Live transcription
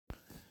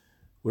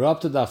We're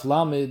up to Daf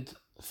Lamed,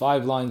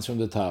 5 lines from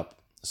the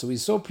top. So we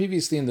saw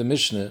previously in the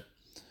Mishnah,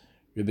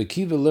 Rebbe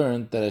Kiva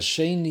learned that a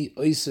sheni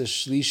oisa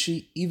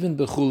shlishi even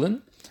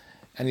bechulin,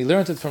 and he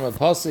learned it from a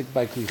pasuk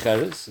by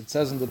Klicheres. It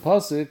says in the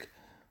pasuk,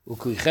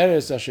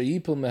 "Uklicheres asher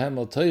yipul mehem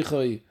al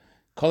toichoi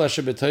kol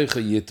asher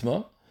betoichoi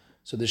yitma."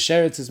 So the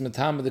sheretz is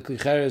metama the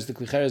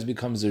Klicheres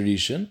becomes a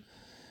rishon.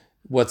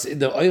 What's in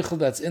the oichel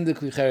that's in the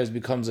Klicheres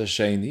becomes a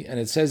sheni, and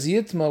it says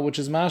yitma, which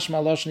is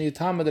mashma lashon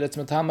yitama, that it's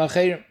metama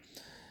acherim.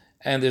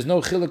 And there's no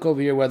chiluk over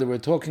here whether we're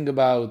talking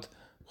about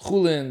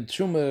chulin,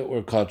 truma,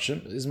 or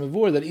kachim. Is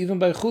mavur that even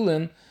by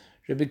chulin,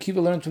 Rebbe Kiva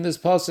learned from this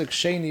pasuk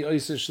sheni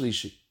oisa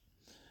shlishi.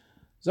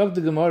 Zog the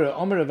Gemara,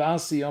 Omer Rav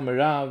Asi, Omer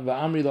Rav,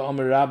 Va'amri la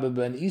Omer Rabba,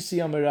 Ben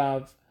Isi Omer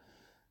Rav,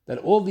 that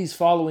all these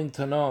following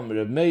Tanam,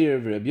 Reb Meir,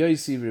 Reb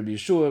Yosi, Reb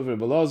Yeshua, Reb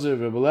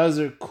Elazar, Reb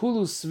Elazar,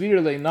 Kulu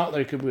Svirle, not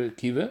like Rebbe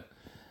Kiva,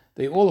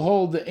 they all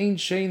hold the Ein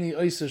Sheni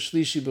Oisa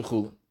Shlishi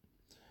B'chulin.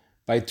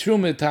 By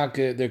Truma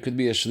Take, there could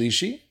be a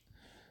Shlishi.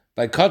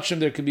 By Kachim,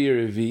 there could be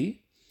a Revi.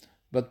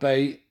 But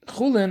by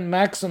Chulin,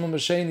 maximum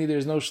Sheni,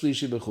 there's no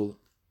Shlishi B'chulin.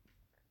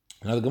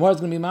 Now the Gemara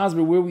is going to be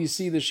Masber where we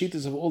see the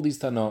Shitas of all these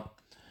Tanam.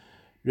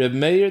 Reb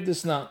Meir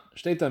Disna,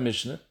 Shteta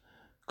Mishnah,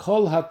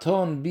 Kol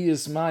Haton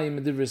Bias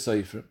Mayim Medivre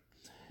Seifrim.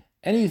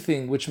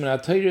 Anything which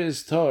Menatayra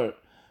is Tor,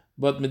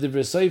 but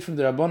Medivre Seifrim,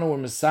 the Rabbanon were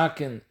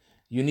Mesakin,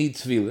 you need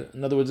Tvila.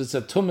 In other words, it's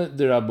a Tumit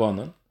the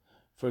Rabbanon.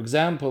 For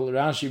example,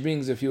 Rashi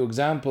brings a few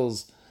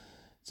examples.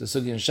 It's a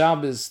Sugyan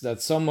Shabbos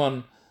that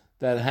someone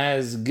that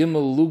has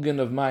Gimel Lugan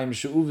of Mayim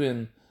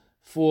She'uvin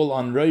fall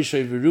on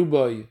Roshei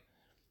V'Rubai,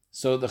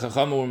 so the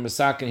Chachamim were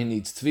Mesakin, he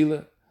needs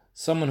Tvila.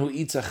 Someone who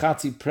eats a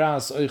Chatzi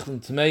Pras Oichlin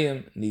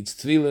Tmeim needs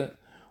Tvila.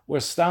 Or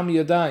Stam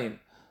Yadayim.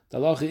 The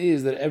halacha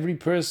is that every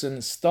person,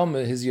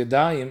 Stama, his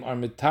Yadayim, are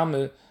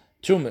Mitame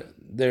Truma.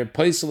 They're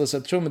Paisalas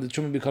at Truma, the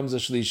Truma becomes a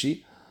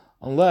Shlishi,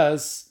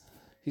 unless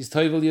he's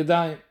Toivel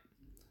Yadayim.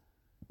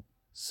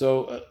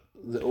 So,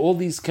 all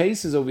these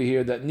cases over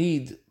here that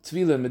need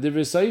Tvila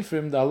Medivre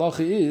Seifrim, the halacha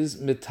is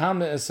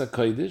Mitame Es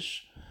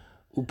HaKodesh,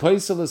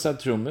 Upaisalas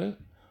at Truma,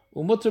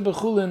 Umutter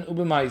b'chulin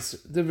ub'maiser.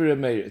 Divrei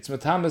Meir. It's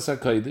matamas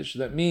hakodesh.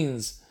 That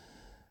means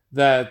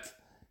that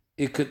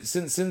it could,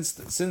 since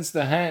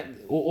the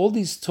hand, all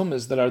these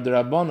tumas that are the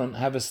rabbanon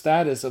have a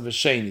status of a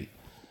sheni.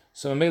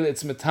 So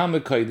it's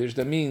matama kodesh.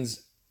 That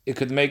means it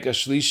could make a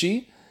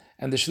shlishi,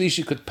 and the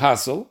shlishi could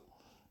passel.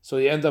 So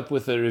you end up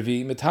with a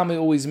revi. Matame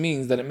always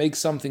means that it makes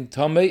something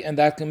tamei, and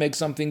that can make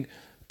something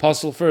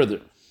passel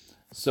further.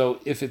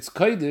 So if it's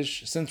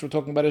kodesh, since we're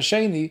talking about a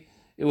sheni,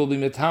 it will be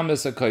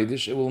matamas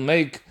hakodesh. It will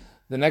make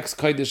the next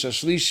Kodesh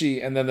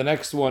Ashlishi, and then the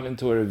next one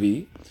into a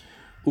Revi.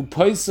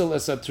 Upaisel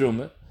es a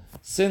Truma.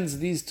 Since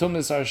these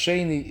Tumas are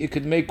Sheni, it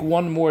could make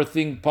one more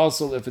thing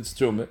possible if it's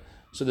Truma.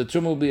 So the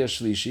Truma will be a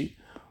Shlishi.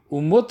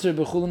 Umutter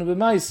b'chulin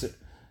b'maiser.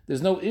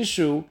 There's no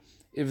issue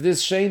if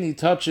this Sheni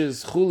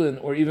touches Chulin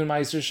or even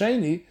Maiser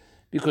Sheni,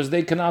 because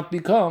they cannot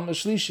become a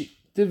Shlishi.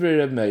 Divrei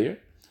Reb Meir.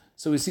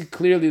 So we see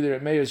clearly that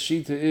Reb Meir's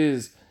Shita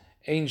is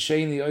Ein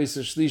Sheni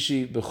Oiser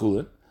Shlishi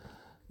b'chulin.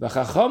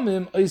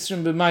 V'chachamim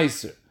Oisrim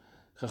b'maiser.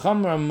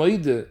 Chacham are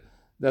moide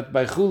that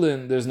by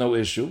chulin there's no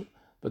issue,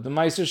 but the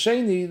meiser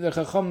sheni, the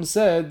Chacham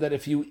said that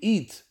if the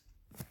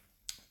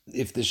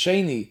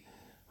sheni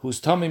who's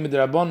tamei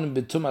midrabanan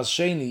b'tumas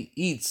sheni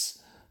eats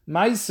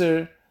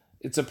meiser,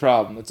 it's a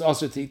problem. It's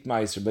also to eat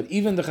meiser. But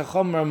even the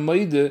Chacham are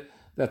moide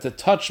that to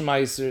touch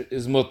meiser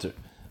is mutter.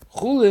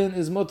 Chulin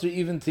is mutter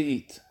even to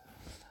eat.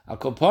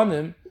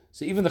 Akopanim,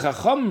 so even the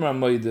Chacham are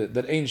moide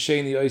that ain't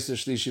sheni oiser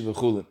shlishi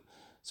v'chulin.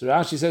 So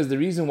Rashi says the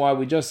reason why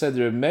we just said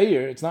Reb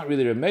Meir, it's not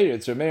really Reb Meir,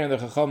 it's Reb Meir and the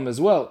Chachamim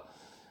as well.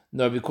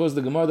 No, because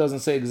the Gemara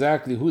doesn't say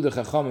exactly who the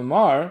Chachamim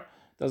are,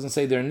 doesn't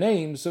say their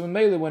names, so in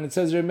Meir, when it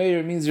says Reb Meir,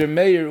 it means Reb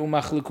Meir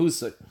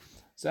umachlekusay.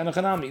 So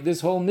Anachanami,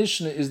 this whole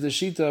Mishnah is the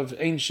Shita of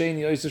Ein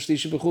Sheni Oiser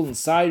Shlishi B'chulin.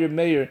 Sai Reb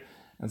Meir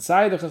and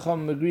Sai the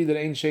Chachamim agree that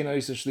Ein Sheni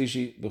Oiser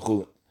Shlishi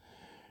B'chulin.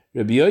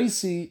 Rabbi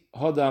Yosi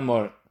Hoda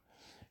Amar.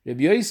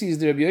 Rabbi Yosi is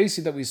the Rabbi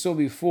Yosi that we saw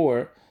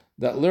before,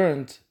 that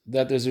learned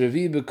that there's a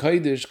Revi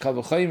b'Kodesh Kal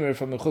V'chaymer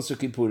from a Chosr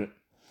Kippurim.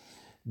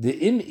 The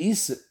Im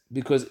Isa,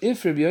 because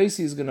if Rabbi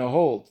Yosi is going to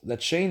hold that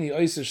Sheni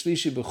Oiser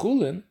Shlishi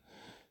B'chulin,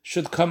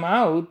 should come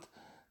out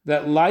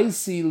that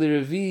Laisi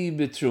L'Revi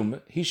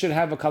b'Truma, he should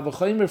have a Kal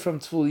V'chaymer from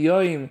Tful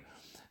Yoim,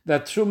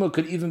 that Truma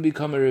could even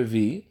become a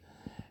Revi,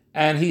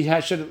 and he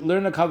should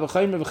learn a Kal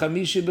V'chaymer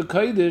v'Chamishi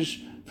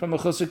b'Kodesh from a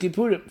Chosr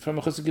Kippurim. From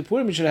a Chosr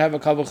Kippurim, he should have a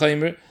Kal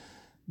V'chaymer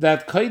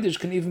that Kodesh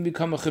can even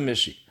become a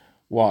Chamishi.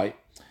 Why?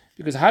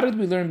 Because how did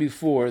we learn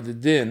before the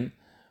din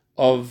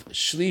of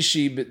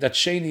shlishi, that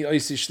sheni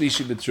oisi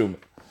shlishi b'truma?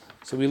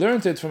 So we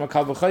learned it from a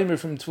kal v'chaymer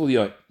from Tvul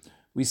Yoim.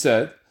 We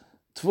said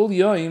Tvul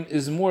Yoim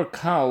is more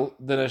kal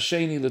than a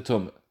sheni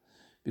l'tumah,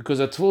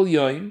 because a Tvul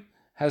Yoim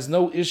has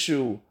no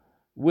issue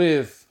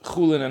with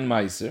chulin and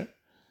meiser.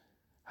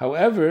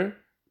 However,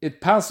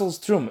 it passels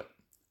truma.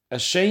 A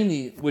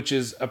sheni, which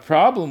is a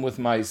problem with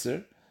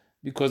meiser,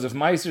 because if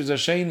meiser is a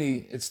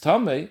sheni, it's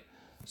tamei.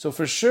 So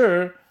for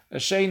sure, a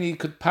sheni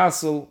could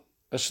passel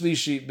a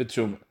shlishi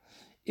b'truma.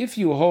 If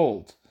you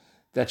hold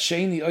that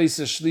sheni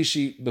oisa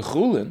shlishi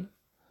b'chulin,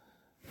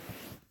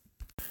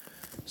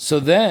 So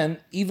then,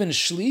 even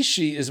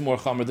shlishi is more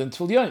chamer than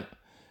tfil yoim,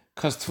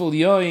 because tfil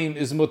yoim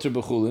is mutter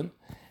b'chulin,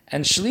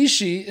 and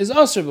shlishi is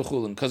aser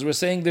b'chulin, because we're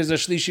saying there's a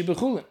shlishi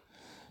b'chulin.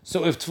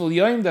 So if tfil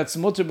yoim that's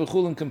mutter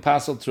b'chulin can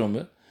passel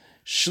truma,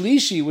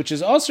 shlishi, which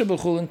is aser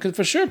b'chulin, could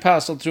for sure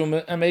passel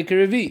truma and make a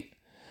revi.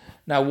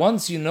 Now,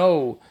 once you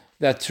know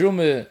that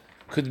truma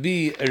could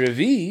be a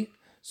revi,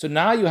 so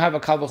now you have a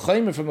kal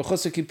v'chaymer from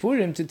Mechusar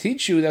Kippurim to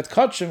teach you that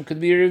kachim could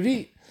be a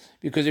revi.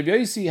 Because Rabbi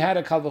Yossi had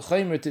a kal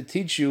v'chaymer to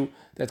teach you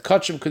that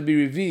kachim could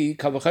be revi,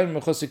 kal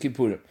v'chaymer Mechusar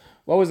Kippurim.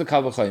 What was the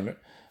kal v'chaymer?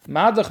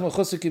 Madach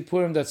Mechusar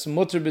Kippurim that's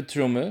mutter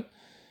b'truma,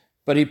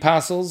 but he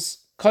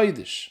passels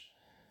kodesh.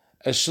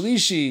 A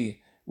shlishi,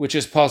 which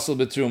is passel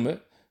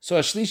b'truma, so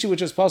a shlishi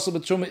which is passel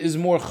b'truma is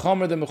more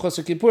chamer than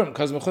Mechusar Kippurim,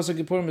 because Mechusar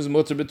Kippurim is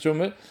mutter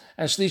b'truma,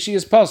 and shlishi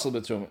is passel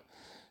b'truma.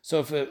 So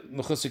if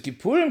Mechusar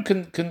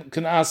Kippurim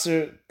can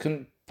aser,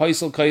 can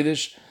paisel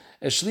kodesh,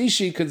 a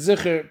shlishi could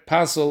zicher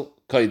passel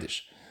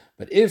kodesh.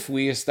 But if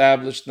we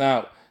established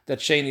now that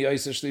sheni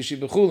oiser shlishi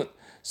b'chulin,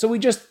 so we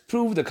just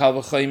proved the kal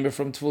v'chaymer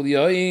from tful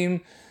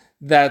yoim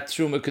that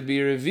truma could be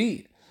a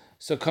revi.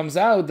 So it comes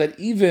out that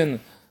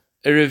even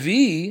a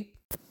revi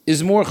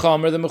is more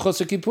chamer than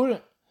Mechusar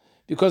Kippurim,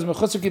 because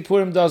Mechusar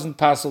Kippurim doesn't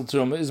passel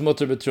truma, is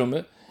mutter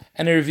b'truma,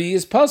 and a revi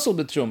is passel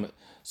b'truma.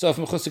 So if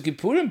Mechusar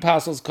Kippurim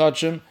passels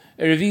kachim,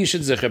 a revi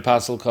should zicher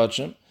passel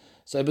kachim.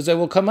 So it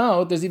will come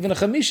out there's even a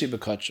chamishi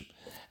b'kachim.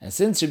 And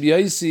since Rabbi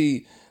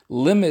Yossi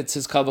limits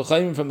his kal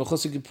v'chayim from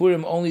Mechusar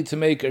Kippurim only to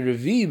make a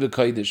revi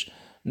b'kodesh,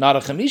 not a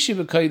chamishi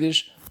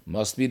b'kodesh,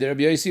 must be that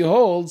Rabbi Yossi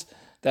holds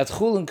that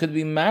chulin could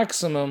be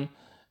maximum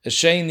a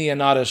sheni and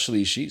not a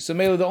shlishi. So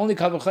maybe the only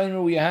kal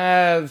v'chayim we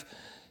have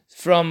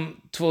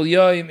from Tvul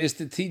Yoim is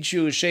to teach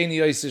you a sheni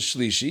oiser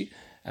shlishi,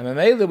 and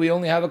maybe we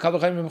only have a kal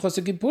v'chayim from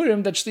Mechusar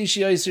Kippurim that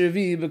shlishi oiser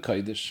revi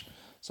b'kodesh.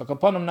 So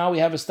upon him now we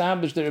have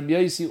established that Rabbi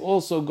Yossi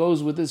also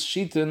goes with this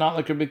shita, not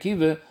like Rabbi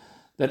Kiva,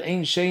 that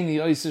ain't sheni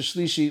oiser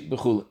shlishi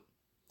b'chulin.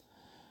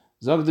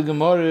 Zog the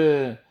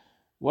Gemara,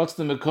 what's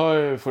the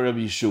Mekar for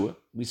Rabbi Yeshua?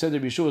 We said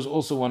Rabbi Yeshua is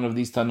also one of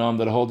these Tanam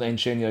that hold Ein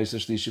Sheni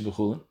Yosef Shlishi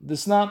B'chulin.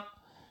 This not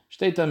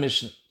Shtei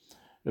Mishnah.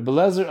 Rabbi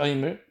Lezer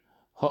Aimer,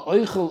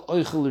 Ha'oichel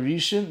Oichel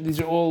Rishon. These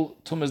are all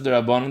Tumas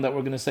Derabanan that we're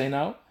going to say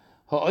now.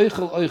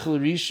 Ha'oichel Oichel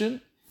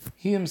Rishon.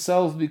 He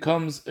himself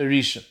becomes a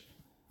Rishon.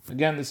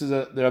 Again, this is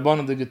a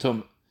Derabanan de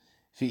Getum.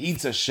 If he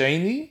eats a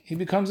Sheni, he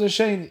becomes a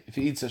Sheni. If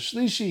he eats a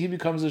Shlishi, he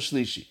becomes a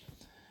Shlishi.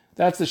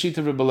 That's the sheet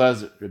of Rabbi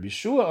Lezer. Rabbi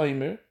Yeshua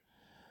Aimer.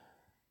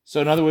 So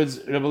in other words,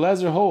 Rebbe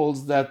Lezer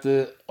holds that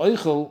the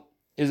oichel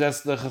is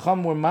as the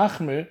chacham were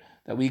machmer,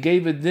 that we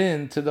gave a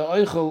din to the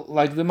oichel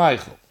like the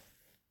meichel.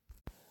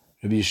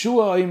 Rabbi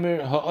Yeshua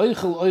oimer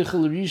ha'oichel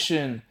oichel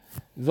rishon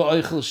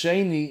v'oichel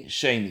sheni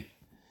sheni.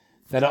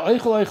 That a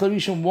oichel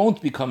rishon won't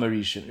become a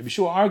rishon. Rabbi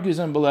Yeshua argues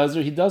on Rebbe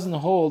Lezer, he doesn't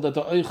hold that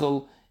the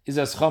oichel is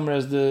as chamer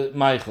as the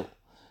meichel.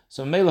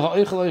 So mele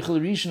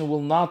ha'oichel rishon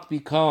will not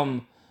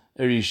become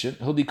a rishon,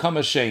 he'll become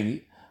a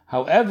sheni.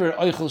 However,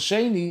 Oichel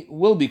Sheni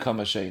will become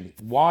a Sheni.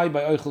 Why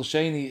by Oichel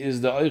Sheni is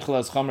the Oichel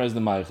as Chamer as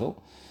the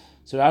Meichel?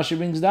 So Rashi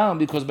brings down,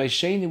 because by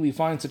Sheni we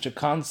find such a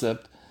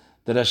concept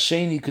that a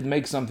Sheni could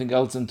make something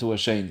else into a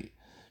Sheni.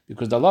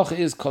 Because the halacha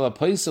is, Kol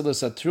HaPoisel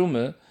es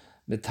HaTruma,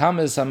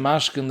 Metames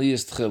HaMashkin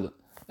Liyas Tchila.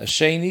 A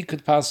Sheni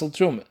could passel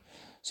Truma.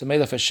 So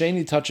maybe if a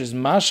Sheni touches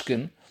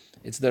Mashkin,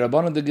 it's the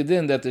Rabbanan de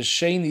Gedin that the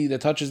Sheni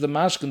that touches the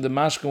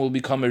Mashkin will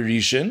become a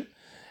Rishon.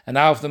 And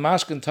now if the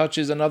mashkin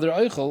touches another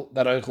oichel,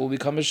 that oichel will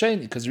become a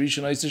sheni, because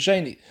rishon is a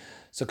sheni.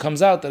 So it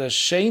comes out that a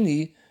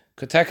sheni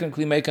could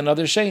technically make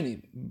another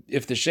sheni.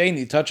 If the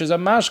sheni touches a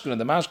mashkin and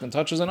the mashkin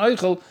touches an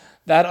oichel,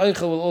 that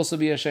oichel will also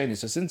be a sheni.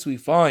 So since we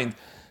find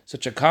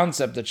such a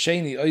concept that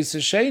sheni is a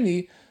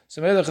sheni,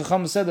 so Melech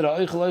Chacham said that a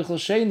oichel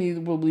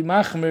sheni will be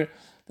machmer,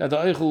 that the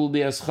oichel will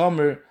be as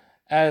chamer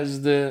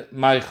as the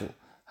meichel.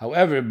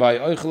 However, by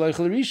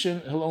oichel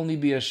rishon, he'll only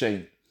be a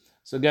sheni.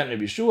 So again,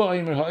 Rabbi Yeshua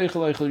Aimer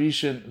ha'oichel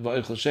rishon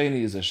v'oichel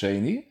sheni is a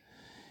sheni.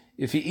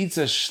 If he eats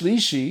a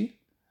shlishi,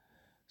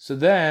 so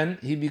then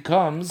he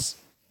becomes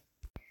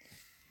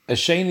a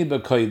sheni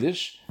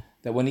b'kodesh.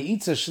 That when he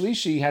eats a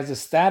shlishi, he has a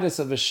status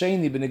of a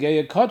sheni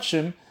b'negeya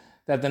kachim.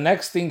 That the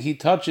next thing he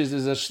touches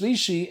is a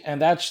shlishi,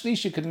 and that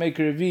shlishi could make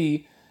a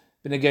revi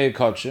b'negeya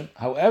kachim.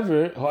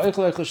 However, ha'oichel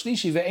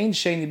shlishi ve'ein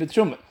sheni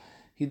b'truma.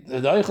 The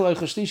oichel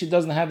shlishi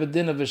doesn't have a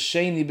din of a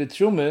sheni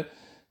b'truma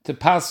to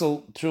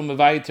passel truma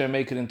vayter and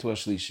make it into a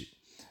shlishi.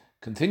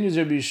 Continues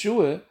Rabbi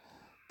Yeshua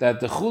that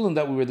the chulin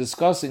that we were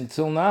discussing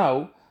till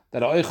now,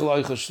 that a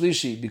oichel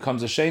shlishi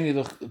becomes a sheni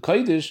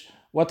kodesh.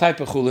 What type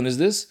of chulin is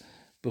this?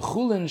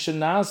 B'chulin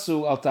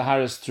shenasu al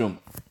taharas truma.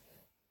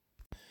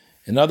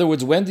 In other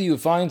words, when do you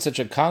find such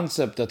a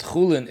concept that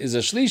chulin is a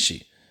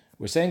shlishi?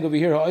 We're saying over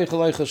here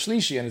ha'oichel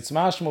shlishi, and it's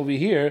mashma over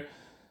here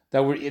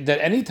that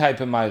any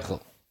type of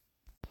meichel.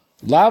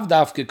 Lav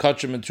dafke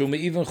kachim and truma,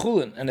 even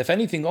chulin, and if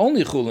anything,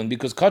 only chulin,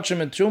 because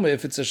kachim and truma,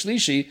 if it's a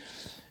shlishi,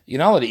 you're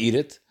not allowed to eat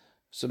it.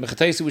 So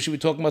mechatesi, we should be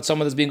talking about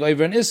someone that's being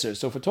over an isser.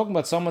 So if we're talking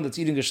about someone that's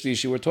eating a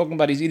shlishi, we're talking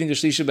about he's eating a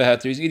shlishi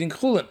beheter, he's eating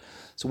chulin.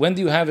 So when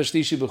do you have a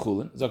shlishi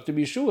bechulin? Dr.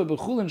 Yeshua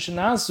bechulin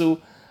shenasu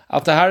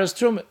al taharas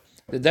truma.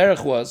 the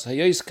derech was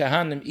hayos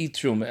kahanim eat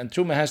truma, and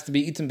truma has to be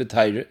eaten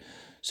b'tayre.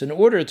 So in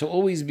order to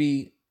always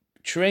be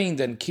trained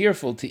and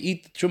careful to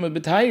eat truma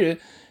b'tayre,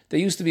 they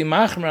used to be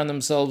machmer on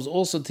themselves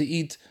also to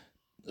eat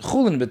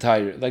chulin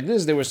b'tayre. Like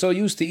this, they were so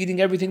used to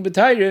eating everything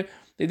b'tayre,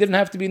 they didn't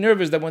have to be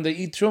nervous that when they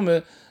eat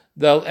truma,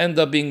 they'll end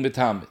up being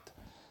betamid.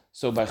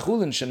 So by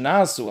chulin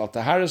shenasu al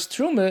taharas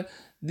truma,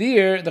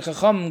 there the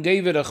chacham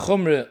gave it a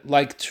chumrah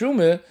like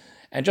truma,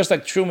 and just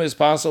like truma is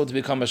possible to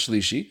become a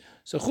shlishi,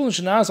 so chulin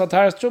shenasu al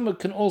taharas truma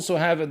can also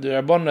have a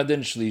rabbanan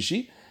din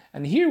shlishi.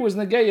 And here was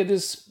negeya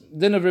this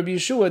din of Rabbi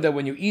Yeshua that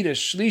when you eat a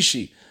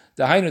shlishi,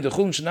 the hainu the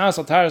chulin shenasu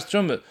al taharas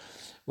truma,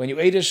 when you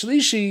ate a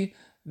shlishi,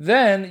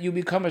 then you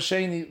become a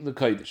sheni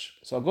l'kodesh.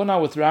 So I'll go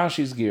now with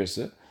Rashi's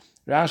girsa.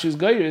 Rashi's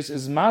geiris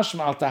is mashma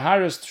al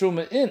taharas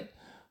truma in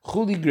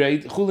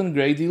chulin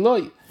grade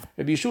loy.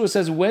 Rabbi Yeshua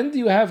says, when do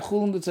you have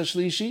chulin that's a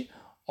shlishi?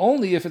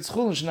 Only if it's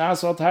chulin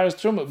shenas al taharas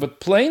truma. But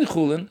plain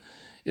chulin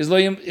is lo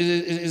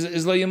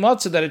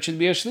yematzah that it should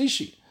be a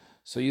shlishi.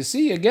 So you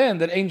see again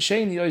that ain't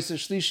sheni ois a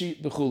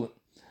shlishi b'chulin.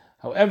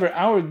 However,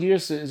 our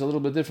girsa is a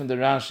little bit different than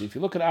Rashi. If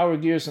you look at our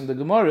girsa in the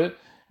Gemara,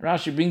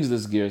 Rashi brings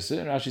this girsa,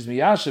 and Rashi's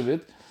miyashav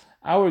it.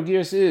 Our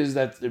girsa is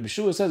that Rabbi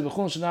Yeshua says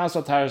b'chulin shenas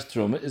al taharas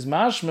truma is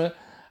mashma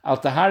al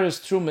taharas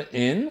truma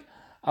in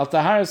al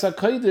taharas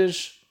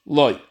hakodesh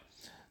loy.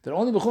 That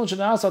only b'chulin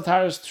shenas al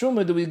taharas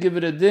truma do we give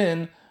it a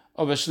din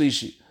of a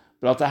shlishi,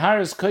 but al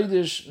taharas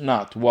kodesh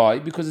not. Why?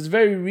 Because it's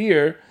very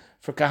rare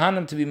for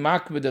kahanim to be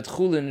makbid that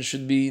chulin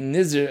should be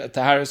nizir at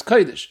taharas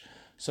kodesh.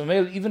 So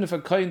even if a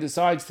kohen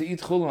decides to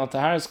eat chulin al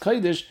taharas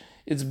kodesh,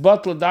 it's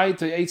batla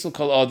daita eitzel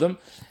kol adam,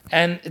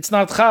 and it's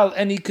not chal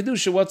any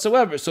kedusha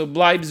whatsoever. So it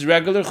blibes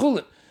regular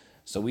chulin.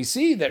 So we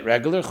see that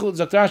regular chulin,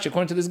 Zaktashi,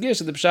 according to this gear,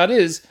 the pshat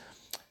is,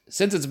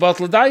 since it's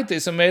batla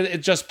daita, so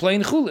it's just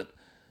plain chulin.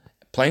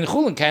 Plain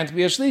chulin can't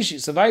be a shlishi.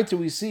 So weiter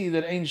we see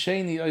that ein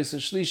sheni ois a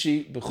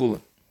shlishi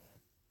b'chulin.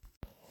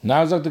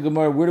 Now Zok the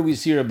Gemara, where do we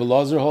see Rebbe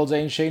Lazar holds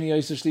ein sheni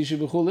ois a shlishi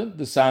b'chulin?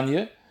 The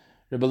Sanya,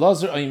 Rebbe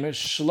Lazar oimer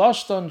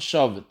shlashton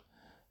shavin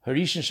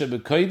harishin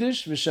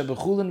shebekodesh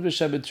v'shebechulin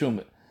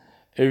v'shebetrume.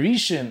 A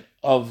rishon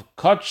of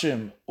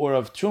kachim or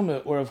of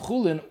truma or of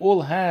chulin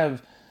all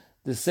have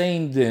the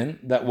same din.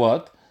 That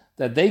what?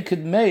 That they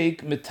could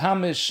make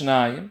metame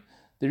shnayim.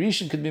 The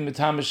rishon could be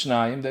metame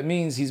shnayim. That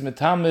means he's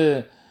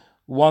metame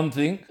one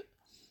thing,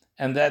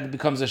 and that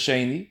becomes a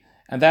sheni,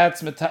 and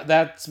that's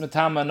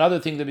metama another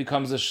thing that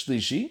becomes a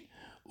shlishi.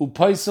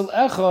 Upaisel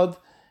echad,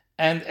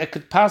 and it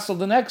could passel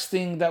the next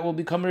thing that will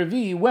become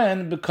revi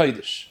when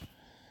bekodesh.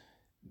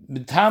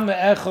 Metame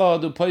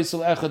echad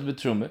upaisel echad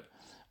betruma.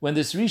 When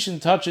this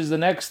rishon touches the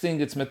next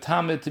thing, it's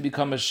metame to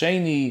become a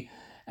sheni,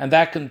 and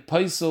that can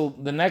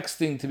paisel the next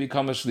thing to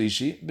become a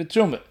shlishi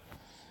betruma.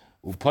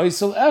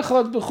 Upaisel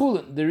echad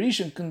bechulin. The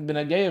rishon can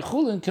benageya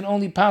chulin can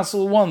only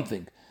passel one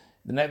thing.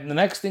 The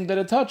next thing that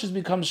it touches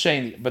becomes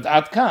sheni, but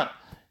atkan.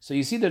 So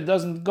you see that it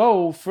doesn't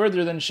go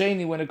further than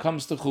sheni when it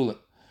comes to chulin.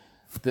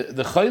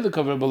 The chaylik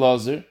of Rebbe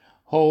Lazar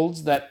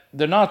holds that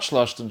they're not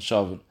shlashton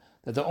shavin.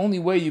 That the only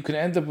way you can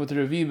end up with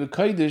revi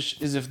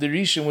b'kodesh is if the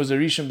rishon was a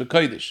rishon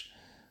b'kodesh.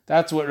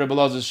 That's what Rebbe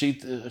Lazar's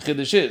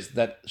chiddush is.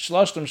 That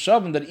shlashton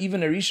shavin, that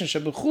even a rishon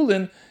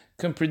shebechulin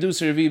can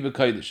produce a revi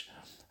b'kodesh.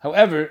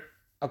 However,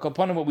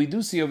 akapanim, what we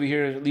do see over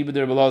here at Liba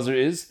de Rebbe Lazar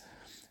is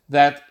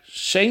that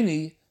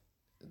sheni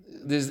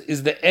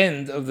is the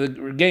end of the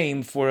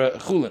game for a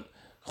chulin.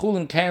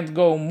 Chulin can't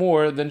go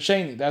more than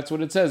sheni. That's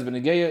what it says. But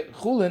in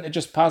chulin, it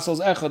just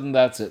passes echad and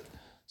that's it.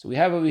 So we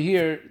have over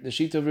here the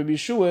shita of Rabbi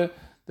Yeshua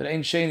that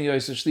ain't sheni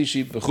ois a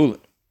shlishi b'chulin.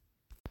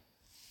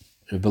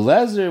 Rebbe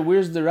Lezer,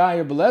 where's the raya?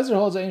 Rebbe Lezer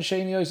holds ain't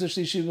sheni ois a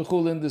shlishi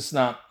b'chulin. This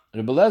not.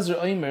 Rebbe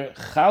Lezer oimer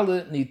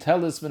chale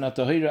nitelis ben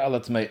atohira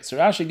alatmei. So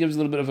Rashi gives a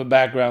little bit of a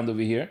background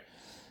over here.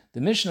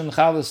 The Mishnah in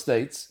Chala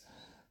states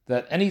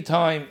that any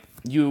time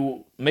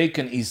you make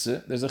an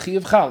isa, there's a chi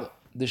of chala.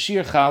 The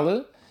shir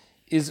chala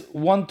is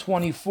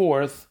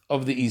 1/24th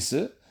of the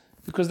isa,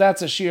 because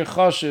that's a shir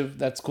chashiv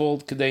that's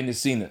called kedei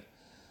nesina.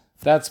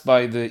 That's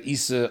by the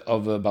isa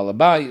of a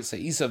balabai. It's a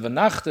isa of a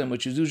nachtem,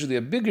 which is usually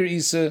a bigger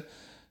isa.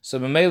 So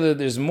b'meila,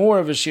 there's more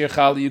of a shir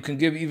chala. You can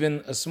give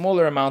even a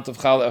smaller amount of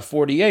chala, a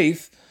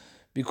 48th,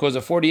 because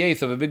a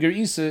 48th of a bigger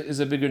isa is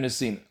a bigger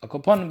nesina. A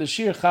kopanim, the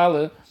shir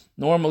chala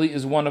normally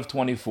is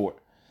 1/24.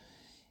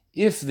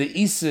 If the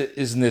isa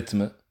is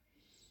nitma,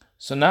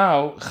 so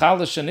now,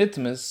 chalash and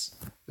itmis,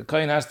 the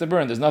kohen has to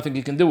burn. There's nothing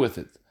he can do with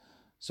it.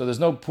 So there's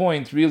no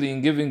point really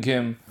in giving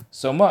him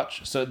so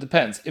much. So it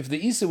depends. If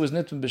the isa was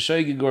nitma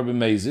b'sheigig or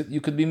b'mezit, you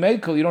could be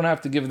mekel, you don't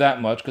have to give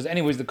that much, because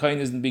anyways the kohen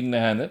isn't being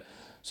nehana.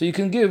 So you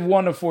can give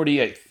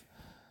 1/48th,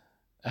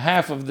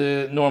 half of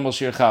the normal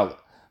shir chala.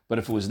 But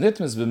if it was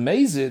nitmas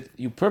b'mezit,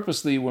 you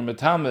purposely were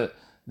metame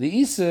the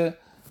isa,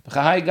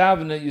 b'chahai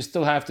gavna, you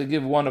still have to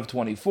give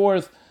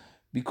 1/24th,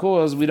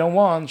 because we don't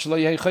want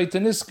shlo yehei chayta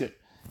nisker.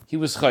 He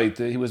was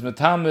chayte, he was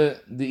metame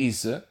the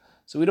isa,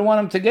 so we don't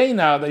want him to gain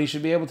now that he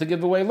should be able to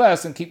give away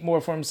less and keep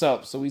more for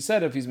himself. So we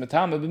said if he's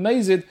metame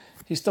b'mezid,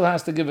 he still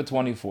has to give a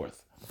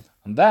 24th.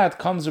 On that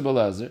comes Rebbe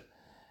Lezer,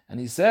 and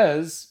he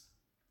says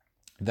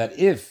that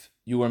if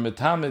you were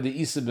metame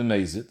the isa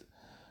b'mezid,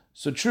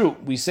 So true,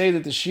 we say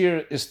that the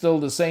shear is still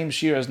the same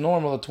shear as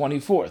normal at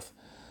 24th.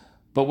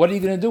 But what are you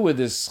going to do with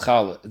this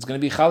challah? It's going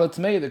to be challah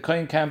tmei, the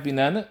kohen can't be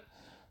nene.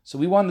 So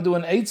we want to do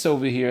an eitz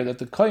over here that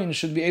the kohen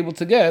should be able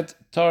to get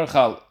tar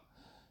challah.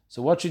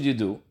 So what should you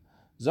do?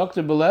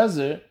 Dr.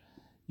 Belezer,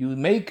 you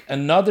make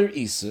another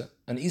isa,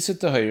 an isa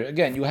tahir.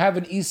 Again, you have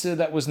an isa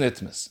that was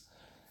nitmas.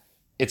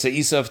 It's a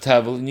isa of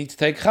tavel, you need to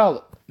take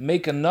challah.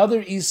 Make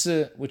another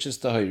isa which is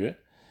tahir,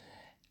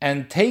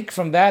 and take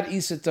from that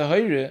isa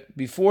tahir,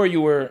 before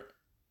you were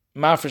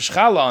mafresh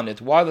challah on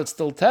it, while it's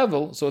still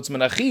tavel, so it's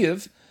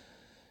menachiv,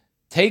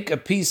 take a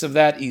piece of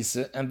that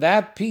isa, and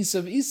that piece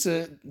of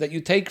isa that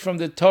you take from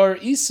the tar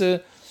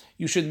isa,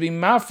 you should be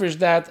mafresh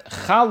that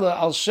challah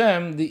al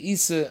shem, the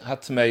isa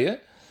hatmeya,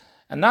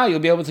 and now you'll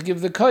be able to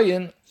give the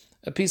kohen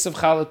a piece of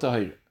challah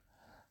tahir.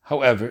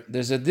 However,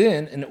 there's a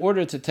din, in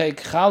order to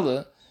take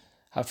challah,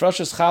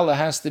 hafrashas challah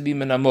has to be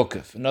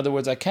menamukif. In other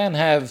words, I can't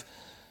have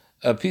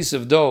a piece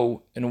of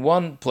dough in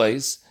one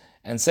place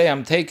and say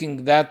I'm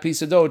taking that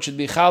piece of dough, it should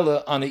be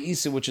challah on a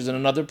isa which is in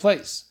another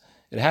place.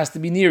 It has to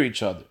be near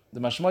each other. The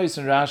mashmois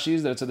in Rashi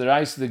is that it's at the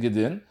rise of the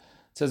Gedin. It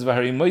says,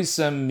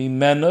 V'harimoisem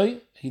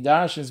mimenoi, he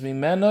darshins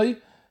mimenoi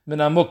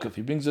menamukif.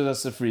 He brings it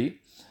as a free.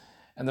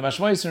 And the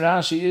mashmois in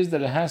Rashi is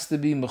that it has to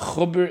be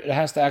mechuber, it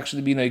has to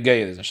actually be negeya.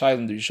 There's a shayla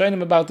in the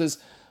Rishonim about this.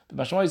 The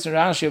mashmois in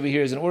Rashi over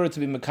here is in order to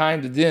be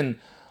mekayim the din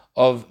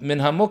of min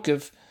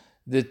hamukif,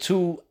 the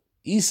two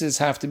isas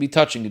have to be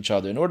touching each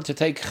other. In order to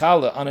take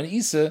challah on an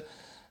isa,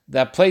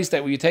 that place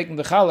that where you're taking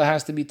the challah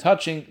has to be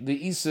touching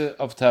the isa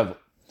of tevel.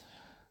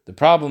 The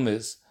problem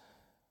is,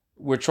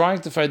 we're trying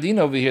to fardin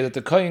over here that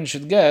the kohen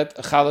should get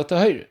a challah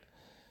tahir.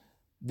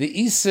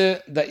 The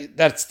isa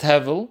that's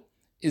tevel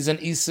is an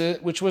isa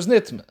which was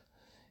nitma.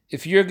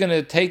 If you're going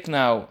to take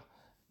now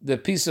the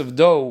piece of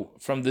dough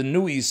from the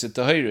new isa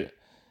tahir,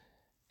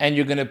 and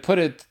you're going to put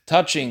it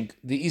touching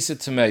the isa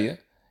tameya,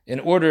 in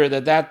order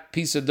that that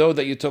piece of dough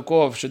that you took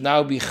off should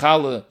now be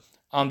challah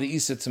on the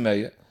isa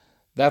tameya,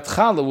 that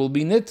challah will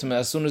be nitma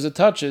as soon as it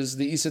touches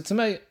the isa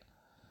tameya.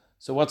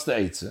 So what's the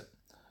eitzah?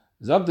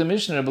 Zog the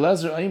Mishnah,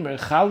 Belezer Oimer,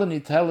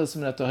 challah nitelis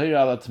min ha-tahir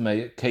ala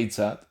tameya,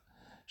 keitzat,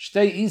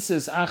 shtei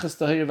isas achas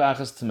tahir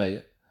v'achas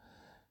tameya.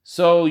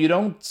 So you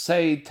don't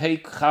say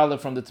take challah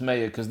from the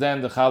tameya, because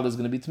then the challah is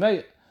going to be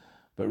tameya.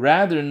 But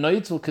rather,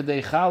 noitel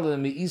kadei challah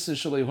mi isa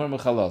shalei hur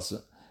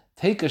mechalasa.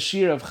 Take a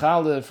shear of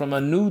challah from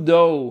a new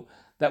dough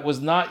that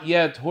was not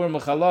yet hur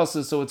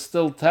mechalasa, so it's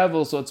still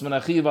tevel, so it's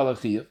menachiv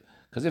alachiv.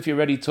 Because if you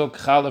already took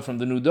challah from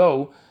the new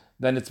dough,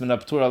 then it's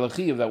menaptur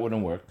alachiv, that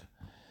wouldn't work.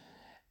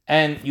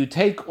 And you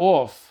take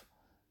off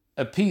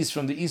a piece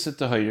from the isa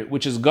tahir,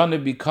 which is going to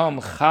become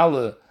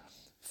challah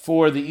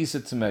for the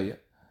isa tameya.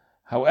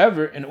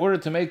 However, in order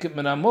to make it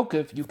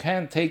menamukif, you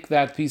can't take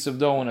that piece of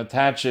dough and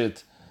attach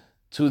it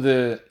to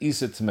the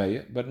isa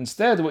tameya. But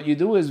instead, what you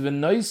do is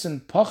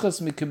v'noisen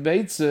pachas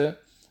mikabeitze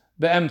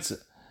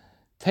be'emtze.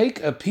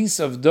 Take a piece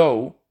of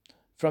dough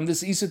from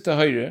this isa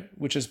tahir,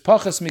 which is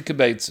pachas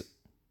mikabeitze.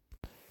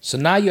 So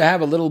now you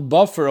have a little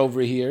buffer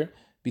over here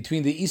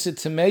between the isa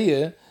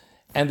tameya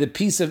and the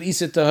piece of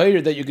isa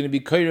tahir that you're going to be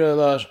koyre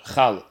la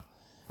challah.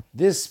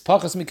 This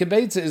pachas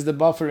mikabeitze is the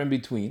buffer in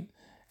between.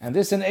 And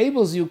this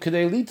enables you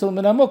kadei litel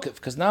min hamukif,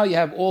 because now you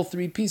have all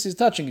three pieces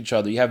touching each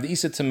other. You have the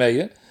isa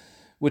tameya,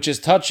 which is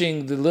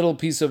touching the little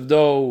piece of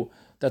dough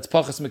that's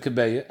pachas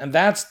mikabeya, and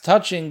that's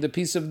touching the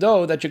piece of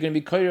dough that you're going to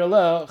be koyre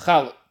la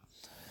challah.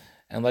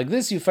 And like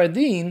this, you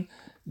fardin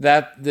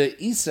that the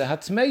isa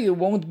hatmeya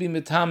won't be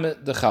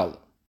mitame the challah,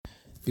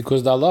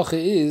 because the halacha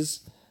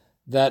is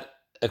that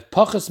a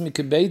pachas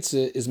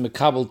mikabeitze is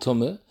mekabel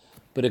tumah,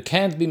 but it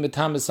can't be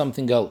metame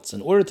something else.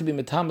 In order to be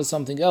metame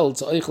something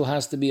else, oichel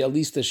has to be at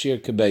least a sheer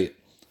kabeya.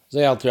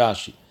 Zay al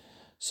Rashi.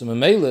 So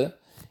memele,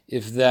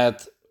 if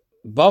that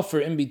buffer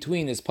in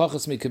between is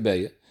pachas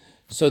mikabeya,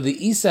 so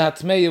the isa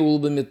hatmeya will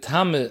be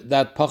metame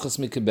that pachas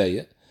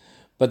mikabeya,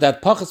 but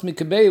that pachas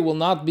mikabeya will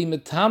not be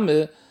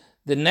metame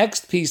the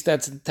next piece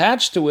that's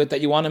attached to it that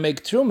you want to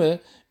make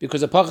truma,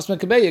 because a pachas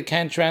mikabeya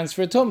can't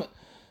transfer tumah.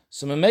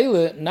 So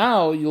memele,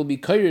 now you'll be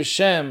koyer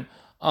shem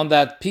on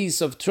that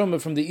piece of truma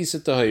from the isa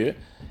tahir,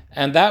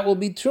 and that will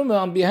be truma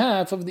on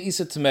behalf of the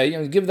isa tamei,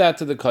 and give that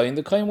to the kohen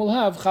will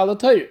have challah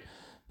tahir.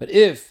 But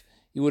if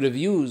you would have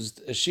used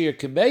a sheer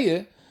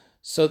kebeya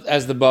so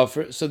as the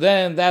buffer, so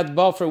then that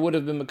buffer would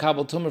have been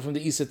mekabel truma from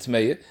the isa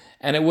tamei,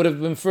 and it would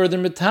have been further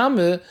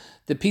metame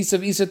the piece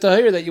of isa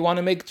tahir that you want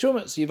to make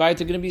truma. So you're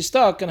going to be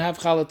stuck and have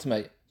challah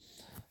tamei.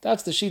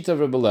 That's the sheet of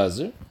Rebbe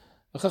Lezer.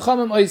 The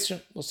chachamim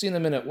oisrim. We'll see in a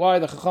minute why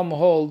the chachamim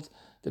hold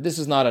that this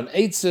is not an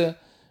eitzah,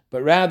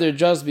 but rather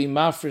just be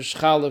mafresh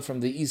challah from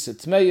the isa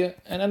tmeya,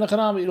 and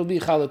anachanam it'll be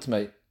challah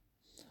tmeya.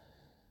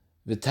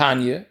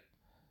 V'tanya,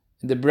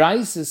 in the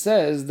Braisa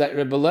says that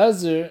Rebbe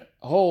Lezer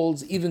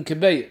holds even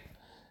kebeya.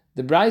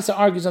 The Braisa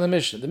argues on the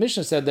Mishnah. The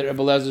Mishnah said that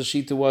Rebbe Lezer's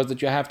shita was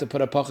that you have to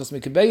put a pachas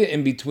mikebeya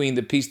in between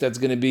the piece that's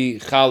going to be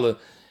challah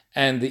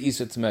and the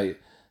isa tmeya.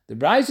 The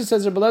Braisa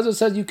says Rebbe Lezer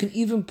says you can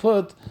even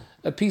put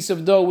a piece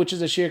of dough which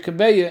is a sheer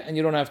kebeya and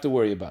you don't have to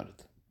worry about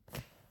it.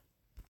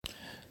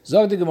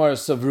 Zog the Gemara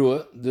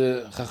Savrua,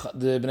 the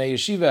Bnei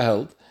Yeshiva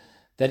held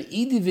that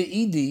Idi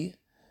ve'Idi,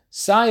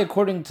 Sai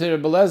according to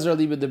Rebbe Lezer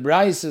Aliba the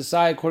Braisa,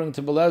 Sai according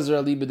to Rebbe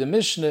Lezer Aliba the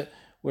Mishnah,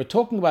 we're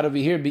talking about over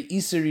here be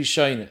Isa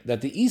Rishayna,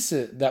 that the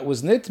Isa that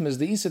was Nitmas,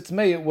 the Isa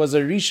Tmeya, was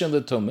a Rishon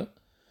L'Tumah.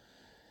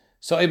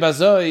 So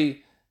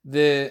Ebazoi,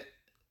 the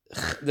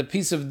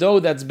piece of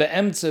dough that's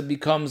Be'emtza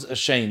becomes a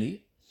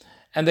Sheni.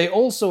 And they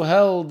also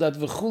held that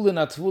V'chulin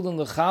Atvulin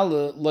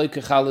L'Chala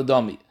Loike Chala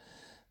Dami,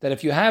 that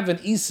if you have an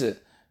Isa,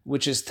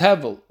 which is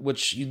Tevel,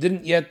 which you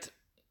didn't yet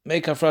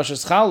make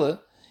Hafrashas Chala,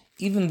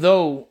 even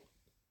though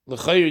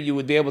L'chayr you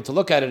would be able to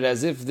look at it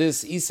as if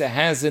this Isa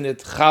has in it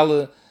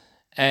Chala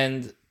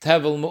and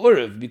Tevel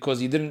Me'uriv,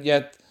 because you didn't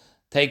yet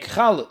take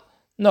Chala.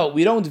 No,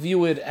 we don't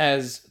view it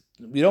as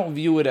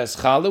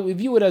Chala, we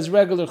view it as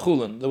regular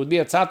Chulin. There would be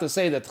a tzad to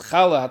say that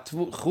Chala,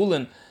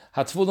 Chulin,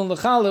 Hatvulin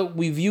L'Chala,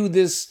 we view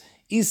this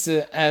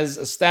Isa as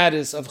a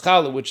status of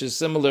Chala, which is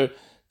similar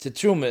to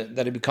Truma,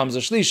 that it becomes a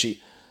Shlishi.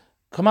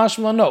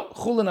 Kamashma, no.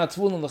 Chulin,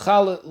 Hatvulin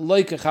L'Chala,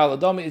 Loike Chala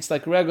Dami, it's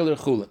like regular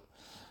Chulin.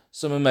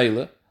 So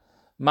Memela,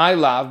 my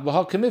love,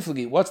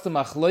 B'ha what's the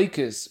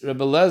Machloikis,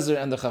 Rebbe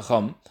Lezer and the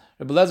Chacham?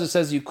 Rebbe Lezer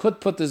says you could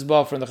put this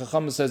buffer, and the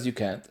Chacham says you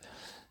can't.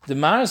 The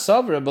Mar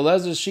Savra, Rebbe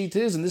Lezer's sheet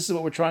is, and this is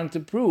what we're trying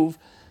to prove,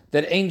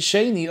 that Ein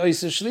Sheni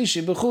Oisa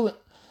Shlishi B'chulin.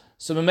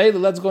 So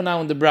Memela, let's go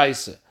now in the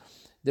Braisa.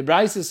 The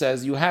Braisa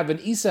says you have an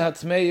Isa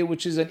Hatmeya,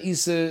 which is an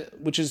Isa,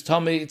 which is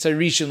Tomei, it's a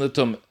Rishon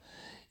L'Tumah.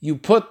 You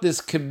put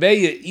this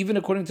Kebeya, even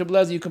according to Rebbe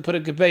Lezer, you can put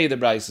a Kebeya, the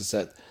Braisa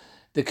said.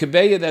 The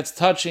Kebeya that's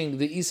touching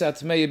the Isa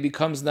Hatmeya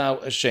becomes now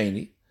a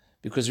Sheni,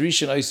 because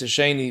Rishon Oisa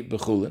Sheni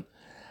B'chulin.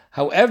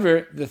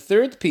 However, the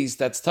third piece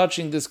that's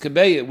touching this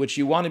Kebeya, which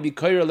you want to be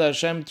Koyer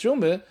LaHashem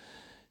Trumah,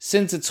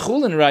 since it's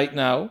Chulin right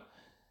now,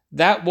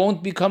 that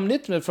won't become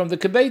Nitmeh from the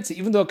Kebeitza,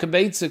 even though a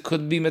Kebeitza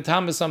could be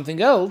Metama something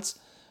else,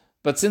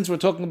 but since we're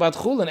talking about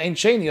Chulin, Ein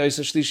Sheni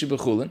Oisa Shlishi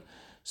B'chulin,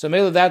 so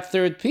maybe that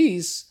third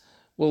piece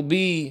will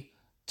be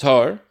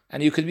Tar,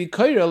 and you could be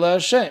Koyer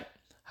LaHashem.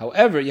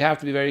 However, you have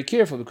to be very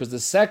careful, because the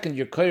second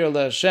you're Koyer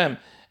LaHashem,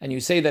 and you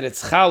say that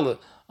it's Chala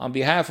on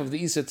behalf of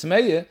the Isa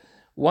Tmeya,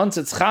 once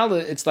it's Chala,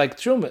 it's like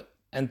Truma,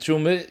 and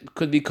Truma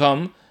could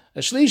become a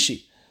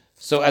Shlishi.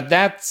 So at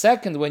that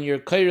second, when you're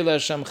Koyer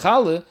LaHashem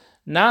Chala,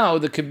 now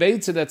the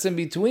Kebeitza that's in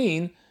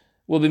between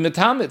will be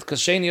Metamit,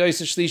 because Sheni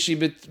Oisa Shlishi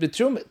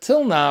B'Truma.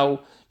 Till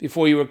now,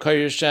 before you were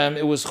Koyer Hashem,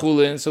 it was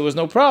Chulin, so it was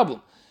no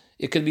problem.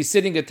 It could be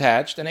sitting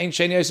attached, and ain't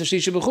Sheni Oisa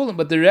Shlishi B'Chulin,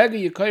 but the Rega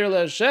you Koyer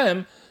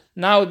LaHashem,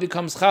 now it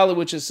becomes Chala,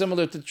 which is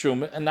similar to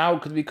Truma, and now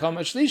it could become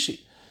a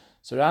Shlishi.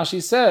 So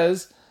Rashi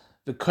says,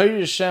 the Koyer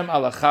Hashem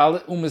ala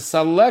Chala,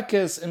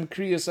 u'misalekes im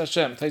Kriyas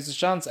Hashem. Taisus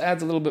Shantz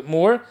adds a little bit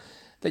more,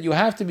 that you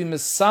have to be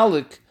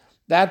misalik,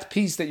 that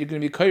piece that you're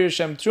going to be Koyer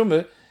Hashem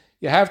Truma,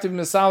 you have to be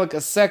misalik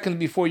a second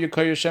before you're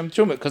Koyer Hashem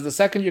Truma, because the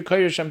second you're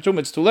Koyer Hashem Truma,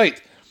 it's too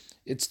late.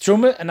 It's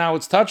Truma, and now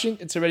it's touching,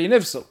 it's already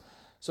Nifsal.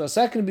 So a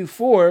second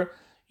before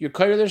you're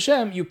Koyer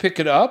Hashem, you pick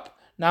it up,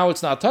 now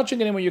it's not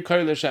touching anymore, you're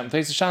Koyer Hashem.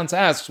 Taisus Shantz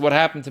asks, what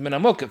happened to Min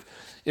HaMukaf?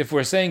 If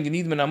we're saying you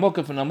need Min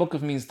HaMukaf, and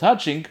HaMukaf means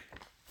touching,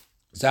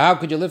 so how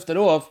could you lift it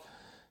off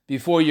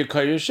before you're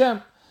Koyer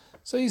Hashem?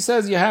 So he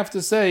says you have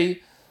to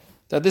say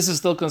that this is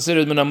still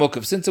considered Min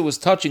HaMukaf. Since it was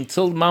touching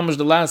till mamash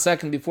the last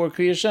second before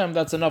Kriya Hashem,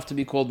 that's enough to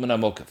be called Min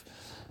HaMukaf.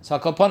 So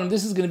Hakalpanim,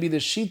 this is going to be the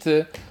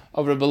Shita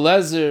of Rebbe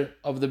Lezer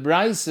of the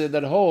Braisa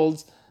that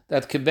holds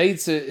that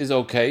Kebeitza is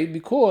okay,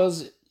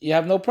 because you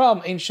have no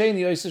problem. Ein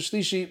Sheni Oisa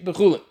Shlishi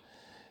B'Chulin.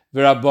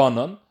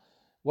 V'Rabbanon,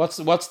 what's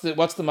the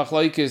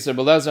Machlaikis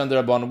Rebbe Lezer and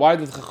the Rabbanon? Why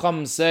did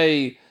Chacham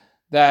say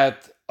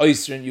that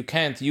Oisrin, you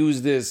can't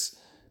use this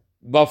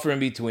buffer in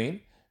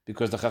between?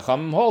 Because the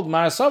Chacham hold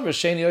Marasavar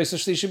Sheni Oisa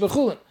Shlishi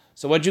B'Chulin.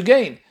 So what you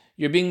gain?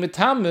 You're being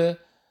Metame,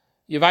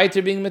 you're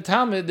weiter being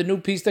Metame, the new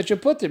piece that you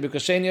put there,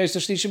 because Sheni Oisa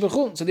Shlishi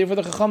B'Chulin. So therefore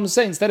the Chacham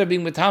say, instead of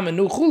being Metame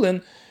new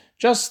Chulin,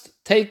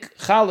 just take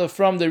Chala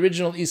from the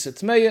original Isa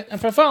Tmeya, and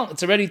Farfal,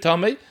 it's already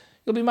Tameh,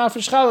 you'll be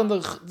Mafresh Chala,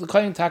 and the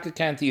Kohen Taka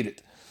can't eat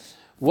it.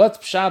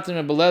 What Pshat in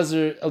Rebbe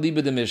Lezer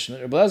Aliba the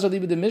Mishnah? Rebbe Lezer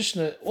Aliba the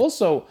Mishnah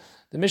also,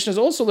 the Mishnah is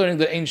also learning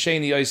the Ein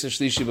Sheni Oisa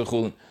Shlishi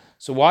B'Chulin.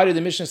 So why did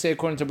the Mishnah say,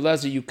 according to Rebbe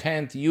Lezer, you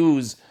can't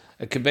use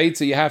a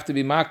Kebeitza, you have to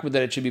be makbid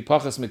that it should be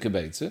Pachas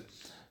Mikebeitza?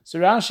 So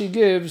Rashi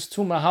gives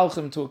two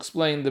Mahalchim to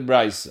explain the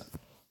Braisa.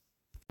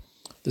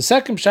 The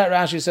second Pshat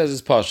Rashi says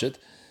is Pashit,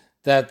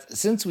 that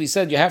since we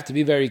said you have to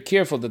be very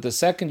careful that the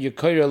second you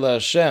Koyer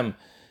LaHashem,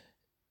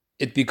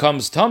 it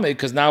becomes Tameh,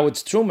 because now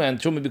it's Truma, and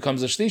Truma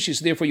becomes a Shlishi,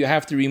 so therefore you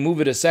have to remove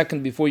it a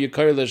second before you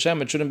Koyer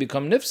LaHashem, it shouldn't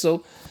become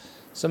Nifsal.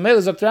 So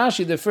Melech Dr.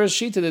 Rashi, the first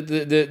sheet of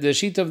the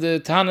sheet of the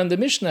Tana and the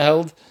Mishnah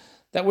held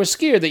that we're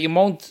scared that you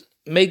won't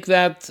make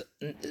that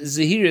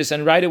Zahiris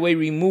and right away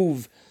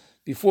remove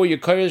before you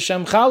Koyer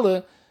LaHashem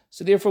Chala.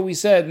 So therefore we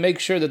said, make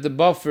sure that the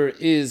buffer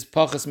is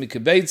Pachas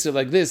Mikebeitza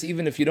like this,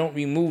 even if you don't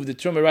remove the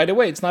Truma right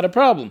away, it's not a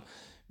problem.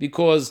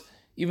 Because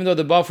even though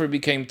the buffer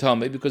became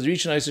Tameh, because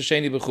Rishon Oisa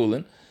Sheni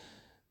B'Chulin,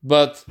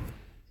 but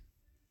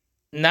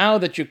now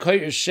that you're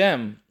Koyer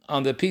Hashem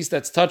on the piece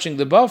that's touching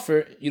the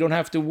buffer, you don't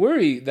have to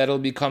worry that it'll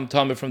become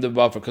Tameh from the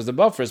buffer, because the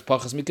buffer is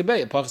Pachas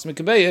Mikebeya. Pachas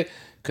Mikebeya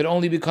could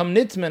only become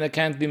Nitman, it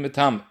can't be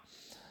Metameh.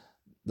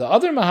 The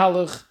other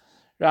Mahalach,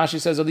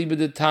 Rashi says, Aliba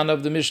the Tana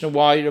of the Mishnah,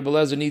 why Rebbe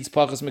Lezer needs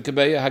Pachas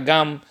Mekabeya,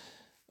 Hagam,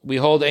 we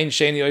hold Ein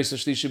Sheni Oysa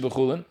Shlishi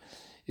B'chulin,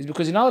 is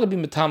because you're not allowed to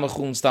be Metama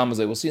Chulin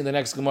Stamazay. We'll see in the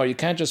next Gemara, you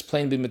can't just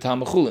plain be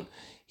Metama Chulin.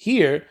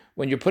 Here,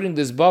 when you're putting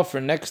this buffer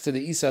next to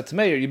the Isa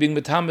Tmeir, you're being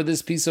Metama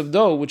this piece of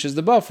dough, which is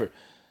the buffer.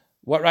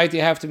 What right do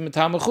you have to be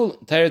Metama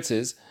Chulin? Teretz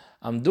is,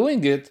 I'm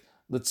doing it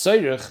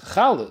L'tzayrech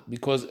Chala,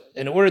 because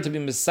in order to be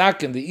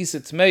Mesakin, the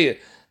Isa Tmeir,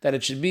 that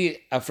it should be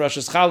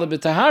Afrashas Chala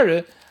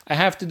B'Tahara, I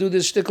have to do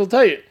this Shtikl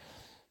Tayr.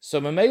 So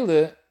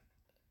Mamele,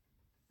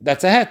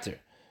 that's a heter.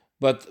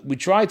 But we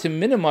try to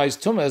minimize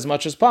Tumah as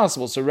much as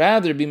possible. So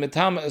rather be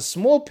Metama a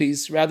small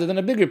piece rather than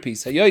a bigger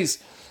piece.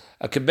 Hayos,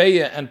 a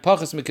Kebeya and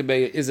Pachas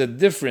Mekabeya is a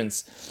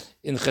difference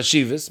in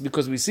Chashivas,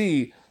 because we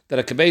see that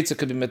a Kebeitza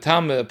could be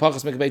Metama, a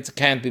Pachas Mekabeitza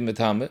can't be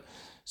Metama.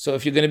 So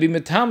if you're going to be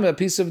Metama, a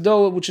piece of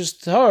dough which is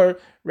Tahar,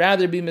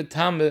 rather be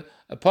Metama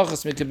a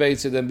Pachas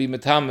Mekabeitza than be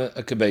Metama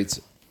a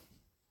Kebeitza.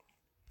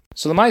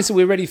 So Lamaisa,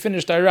 we already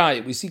finished our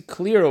raya. We see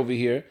clear over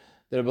here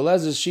that Rebbe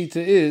Lezer's shita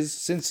is,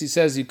 since he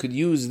says you could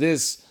use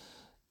this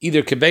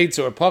either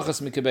kebeitza or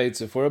pachas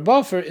mikebeitza for a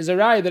buffer, is a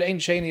raya that ain't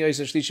sheni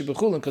yoysa shlishi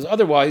b'chulin, because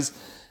otherwise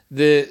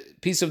the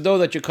piece of dough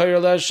that you're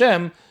koyer la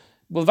Hashem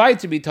will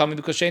to be tummy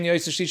because sheni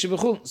yoysa shlishi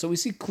b'chulin. So we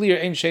see clear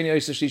ain't sheni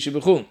yoysa shlishi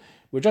b'chulin.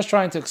 We're just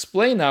trying to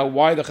explain now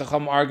why the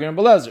Chacham argue in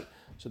Rebbe Lezer.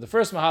 So the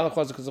first mahalach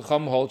was because the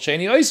Chacham hold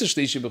sheni yoysa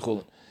shlishi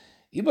b'chulin.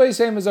 Iba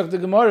Yisayim is the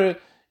Gemara.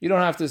 You don't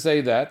have to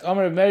say that.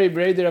 Amar of Mary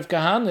Breder of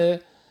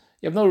Kahane.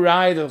 You have no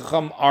right that the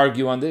Chacham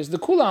argue on this. The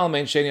Kula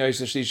Almein Sheni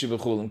Oysa Shlishi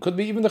B'chulin. Could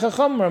be even the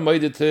Chacham are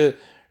made to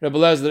Rebbe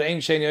Lezer that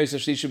ain't Sheni Oysa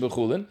Shlishi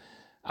B'chulin.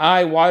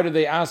 Why do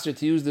they ask her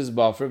to use this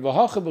buffer?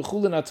 V'hacha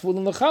B'chulin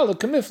Atvulin L'chala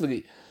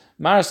Kamiflagi.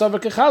 Mar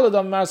Savar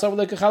Kechaladam, Mar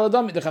Savar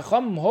Kechaladam. The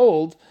Chacham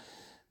hold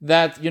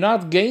that you're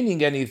not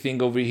gaining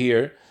anything over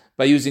here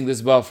by using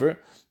this buffer,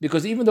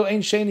 because even though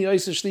ain't Sheni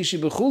Oysa Shlishi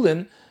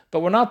B'chulin,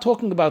 but we're not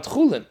talking about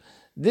Chulin.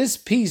 This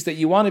piece that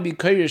you want to be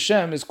Koyer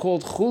Shem is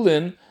called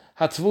Chulin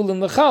Hatvulin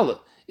L'chala.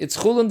 It's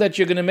chulin that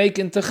you're going to make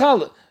into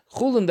chala.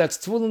 Chulin that's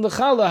tvulin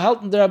l'chala,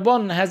 halten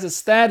derabon, has a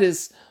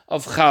status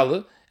of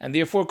chala, and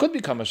therefore could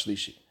become a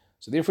shlishi.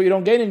 So therefore you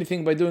don't gain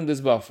anything by doing this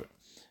buffer.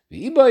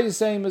 The Iba is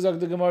saying,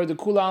 the Gemara, the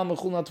kula alma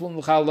chulin tvulin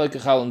l'chala like a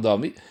chalan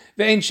dami.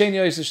 Ve'ein sheni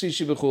yoysa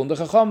shlishi b'chulin. The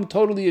Chacham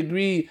totally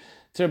agree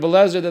to Rebbe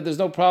Lezer that there's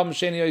no problem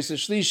sheni yoysa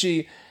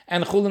shlishi,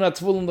 and chulin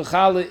tvulin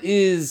l'chala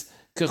is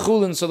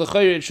kechulin, so the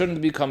chayr it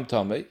shouldn't become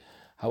tamei.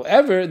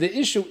 However, the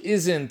issue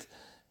isn't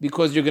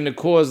because you're going to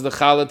cause the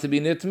challah to be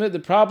nitmeh. The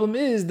problem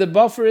is the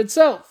buffer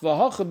itself.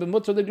 V'hacha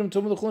b'mutar ligrim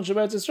tum l'chulin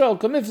sheberetz Yisrael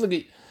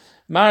kamiflagi.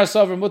 Mar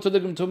savar mutar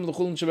ligrim tum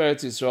l'chulin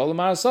sheberetz Yisrael.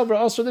 Mar savar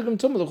asr ligrim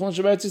tum l'chulin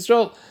sheberetz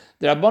Yisrael.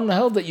 The Rabban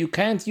held that you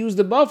can't use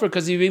the buffer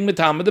because you're being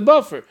metama the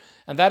buffer,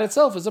 and that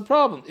itself is a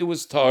problem. It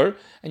was tar,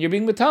 and you're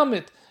being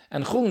metamit,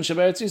 and chulin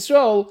sheberetz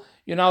Yisrael,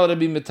 you're not allowed to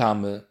be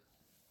metama.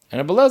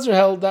 And Rebbe Lezer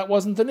held that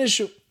wasn't an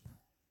issue.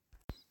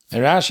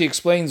 And Rashi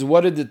explains,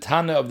 what did the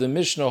Tana of the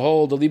Mishnah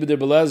hold, the Liba de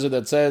Rebbe Lezer,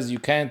 that says you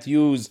can't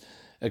use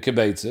a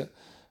kebeitza?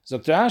 So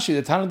Rashi,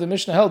 the Tana of the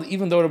Mishnah held,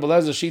 even though Rebbe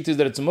Lezer's sheet is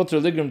that it's a mutter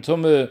ligrim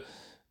tumah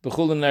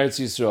b'chulin eretz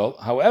Yisrael,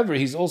 however,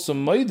 he's also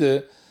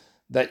moide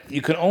that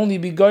you can only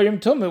be goyim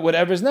tumah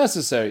whatever is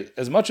necessary.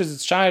 As much as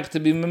it's shaykh to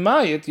be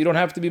memayit, you don't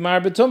have to be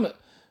mar b'tumah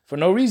for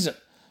no reason.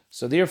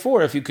 So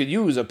therefore, if you could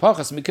use a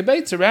pachas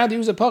mikebeitza, rather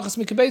use a pachas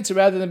mikebeitza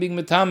rather than being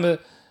metame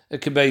a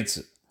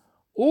kebeitza.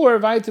 Or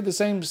right to the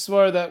same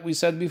svar that we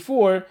said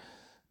before,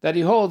 that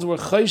he holds were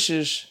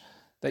chayshish,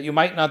 that you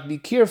might not be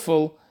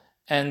careful,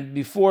 and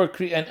before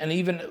and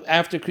even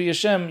after Kriya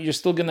Shem, you're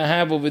still going to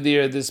have over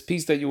there this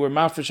piece that you were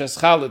mafresh as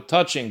challah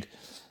touching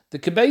the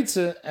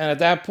kebeitza, and at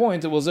that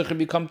point it will zikr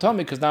become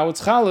tummy because now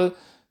it's challah.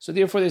 So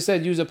therefore they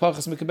said use a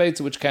pachas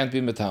mikebeitza which can't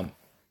be metam.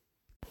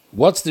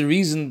 What's the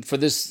reason for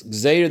this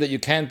gzeir that you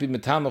can't be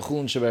metam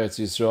chulin sheberetz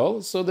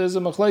Yisrael? So there's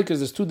a machlokes.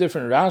 There's two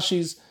different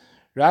Rashis.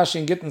 Rashi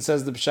in Gittin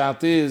says the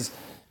pshat is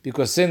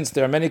because since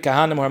there are many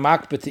kahanim who are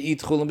makbet to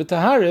eat chulin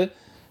b'tahara,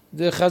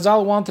 the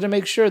Chazal wanted to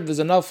make sure there's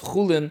enough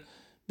chulin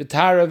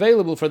b'tahara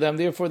available for them.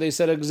 Therefore, they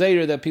said a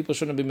gzeir that people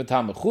shouldn't be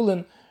metama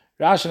chulin.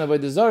 Rashi in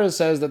Avodah Zarah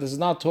says that this is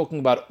not talking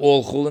about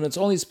all chulin; it's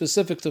only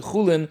specific to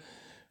chulin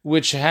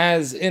which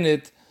has in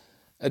it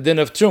a din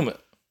of truma.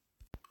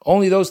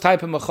 Only those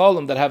type of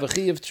machalim that have a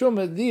chi of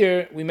truma,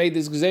 there we made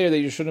this gzeir that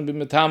you shouldn't be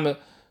metama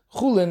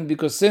chulin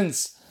because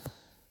since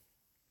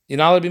in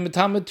Allah be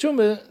metama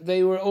truma,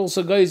 they were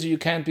also guys you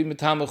can't be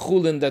metama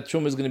chulin that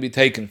truma is going to be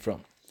taken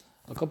from.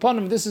 Upon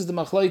him, this is the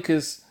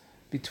machlokes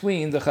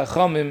between the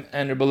Chachamim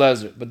and Rebbe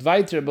Lezer. But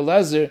weiter Rebbe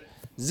Lezer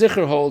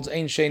zicher holds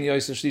ein sheni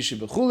yoysa shlishi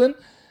b'chulin,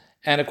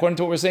 and according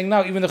to what we're saying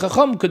now, even the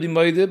Chacham could be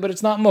moide, but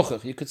it's not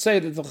mochach. You could say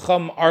that the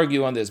Chacham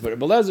argue on this, but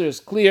Rebbe Lezer is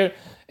clear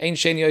ein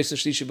sheni yoysa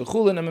shlishi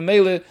b'chulin, and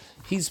Memele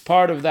he's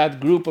part of that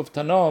group of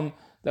Tanom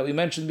that we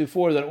mentioned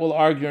before that all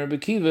argue in Rebbe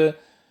Kiva,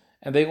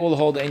 and they all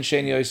hold ein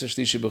sheni yoysa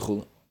shlishi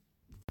b'chulin.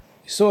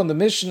 You saw in the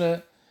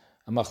Mishnah,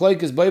 a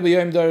machlokes by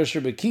Yom Darish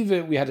Rebbe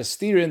Kiva, we had a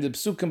steer in the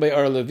Psukim by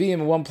Ar Levim.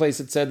 In one place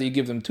it said that you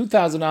give them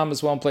 2,000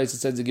 amas, one place it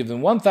says you give them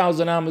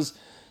 1,000 amas.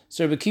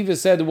 So Rebbe Kiva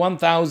said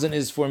 1,000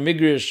 is for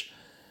Migrish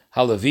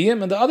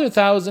halavim, and the other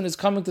 1,000 is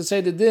coming to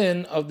say the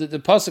din of the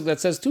pasuk that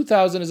says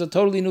 2,000 is a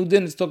totally new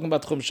din. It's talking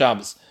about Chum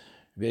Shabbos.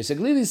 Rabbi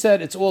Glili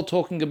said it's all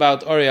talking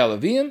about Ari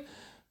halavim,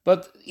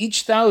 but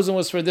each 1,000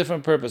 was for a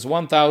different purpose.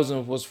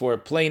 1,000 was for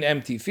plain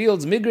empty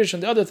fields, migrish,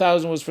 and the other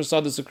 1,000 was for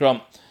Sotah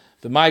Daf.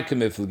 The Mai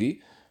Kamiflgi,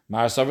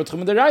 Mar Savar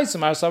Tchumen Deraisa,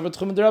 Mar Savar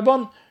Tchumen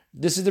Derabon.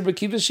 This is the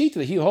Rekiva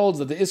Shita. He holds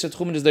that the Isser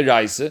Tchumen is the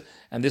Raisa,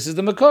 and this is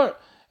the Makar.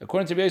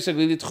 According to Rabbi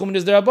Glili, Tchumen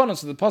is the Rabbanon,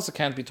 so the pasuk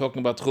can't be talking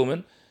about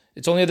Tchumen.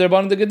 It's only a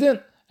Derabon the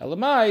Gedin.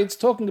 Elamai, it's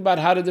talking about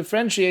how to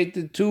differentiate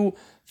the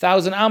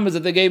 2,000 Amos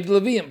that they gave the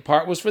Levium.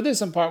 Part was for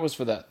this and part was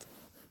for that.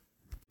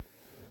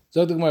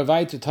 Zog the Gemara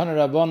weiter, Taner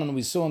Rabbanon,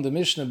 we saw in the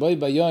Mishnah, Boi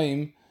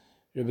Bayoim,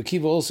 Rabbi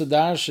Kiva also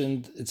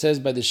darshened, it says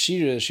by the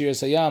Shira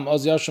Sayam,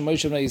 Oz Yashim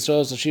Moshe Bnei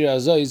Yisrael, Shira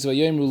Azois,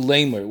 Vayoimru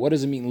Lamer. What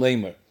does it mean,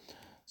 Lamer?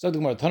 Zog the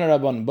Gemara, Taner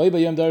Rabbanon, Boi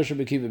Bayoim Darsh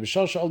Rabbi Kiva,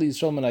 B'shal Shal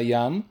Yisrael Men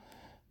Ayam,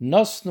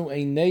 Nosnu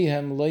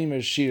Eineihem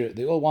Lamer Shira.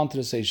 They all wanted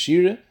to say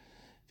Shira.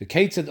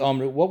 V'keitzed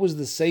Amr, what was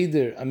the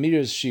Seder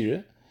Amir's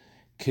Shira?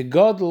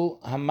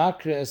 Kegodel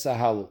Hamakre Es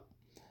Ahal.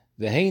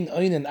 V'hein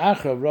Oinen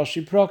Achra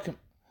Rashi Prokim.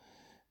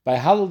 By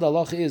Halal, the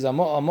halacha is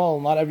Amal,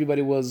 not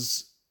everybody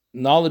was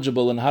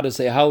knowledgeable in how to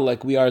say Halal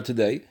like we are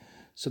today.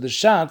 So the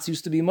shots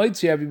used to be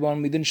Moitzi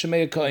everyone, we didn't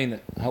Shemei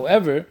Ka'ina.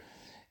 However,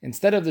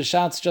 instead of the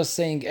shots just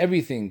saying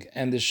everything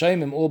and the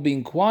Shaimim all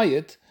being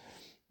quiet,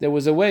 there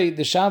was a way,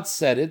 the shots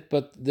said it,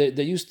 but there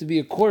used to be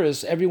a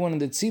chorus, everyone in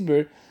the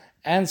Tzibur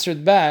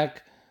answered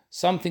back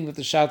something that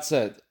the shot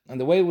said. And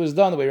the way it was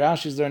done, the way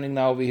Rashi is learning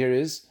now over here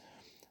is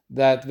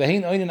that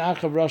Vehin Oinen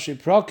Achav Rashi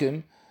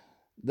Prokim,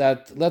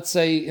 that let's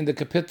say in the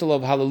capital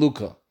of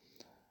Hallelujah,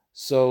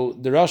 so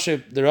the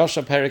Rasha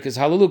Perik is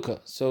Hallelujah.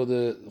 So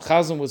the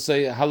Chazan would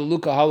say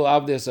Hallelujah, Halu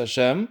Avdes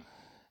Hashem,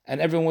 and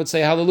everyone would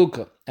say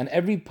Hallelujah. And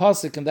every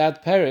pasuk in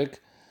that Perik,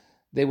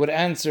 they would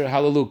answer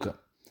Hallelujah.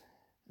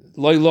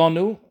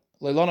 Loilonu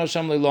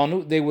Hashem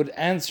Loilonu, they would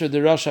answer the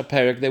Rasha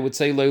Perik, they would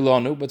say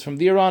Loilonu, but from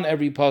there on,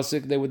 every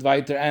pasuk, they would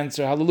weiter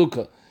answer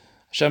Hallelujah.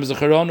 Hashem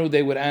Zacharonu,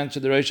 they would answer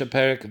the Rasha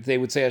Perik, they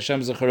would say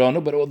Hashem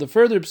Zacharonu, but all the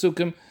further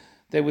psukim,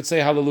 they would say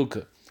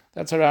Hallelujah.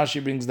 That's how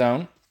Rashi brings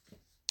down.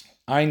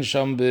 Ein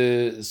Sham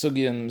be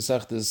Sugian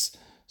Mesachtes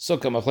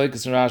Sukkah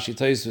Machlekes and Rashi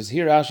Taisvus.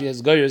 Here Rashi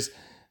has Goyers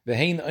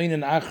Vehein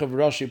Einen Achav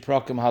Rashi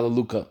Prokim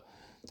Hallelujah.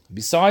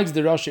 Besides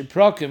the Rashi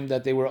Prokim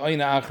that they were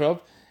Eina Achav,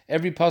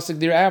 every pasuk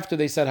thereafter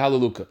they said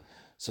Hallelujah.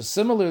 So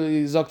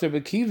similarly, Dr.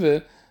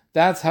 Bekiva,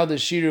 that's how the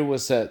Shira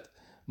was said.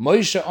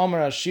 Moshe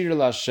Amar Ashir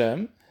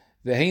Lashem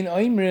Vehein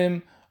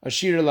Oimrim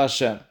Ashir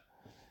Lashem,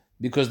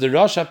 because the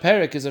Rasha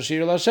Perik is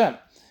Ashir Lashem.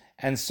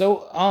 And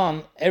so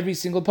on every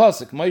single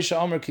pasuk. Moshe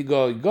Amar Ki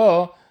Go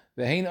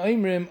Vehein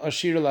Oimrim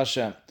Ashir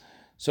Lashem.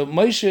 So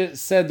Moshe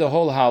said the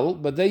whole howl,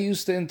 but they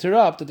used to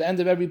interrupt at the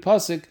end of every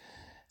pasuk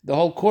the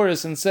whole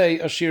chorus and say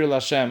Ashir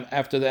Lashem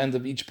after the end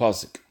of each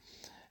pasuk.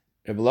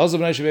 Rebbe Elazar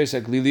ben Yosef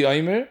said Lili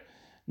Oimer,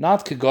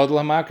 not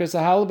Kegodel Hamakar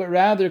Sahal, but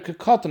rather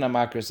Kekotan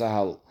Hamakar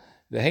Sahal.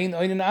 Vehein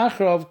Oinen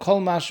Achrav Kol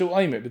Mashu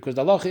Oimer, because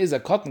the halacha is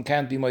that cotton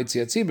can't be Moitzi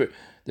Tzibur.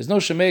 There's no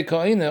Shemei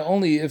Ka'ina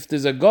only if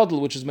there's a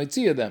Godel which is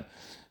Moitzi them.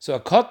 So a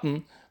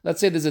cotton, let's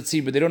say there's a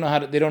tzibur, they don't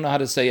know how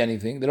to say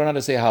anything, they don't know how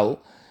to say hal.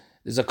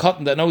 There's a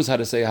cotton that knows how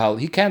to say hal.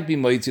 He can't be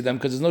moitzi them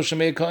because there's no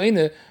shemei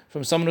ka'ina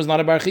from someone who's not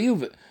a bar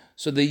chiyuv.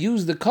 So they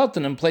use the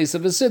cotton in place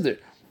of a siddur.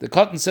 The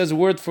cotton says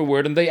word for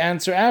word and they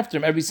answer after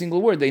him every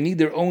single word. They need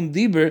their own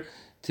dibur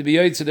to be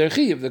yoytze their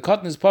chiyuv. The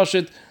cotton is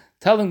pashut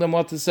telling them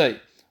what to say.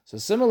 So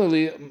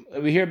similarly,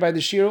 we hear by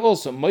the shira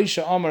also,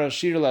 Moshe Amar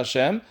Ashir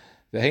Lashem,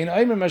 Vehein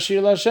Oimrim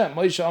Ashir Lashem,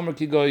 Moshe Amar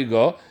Ki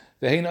Go.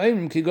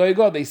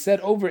 They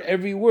said over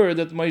every word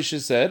that Moshe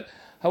said.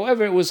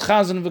 However, it was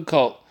Chazan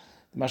v'kol.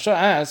 The Masha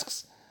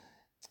asks,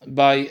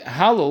 by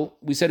Halal,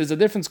 we said it's a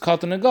difference,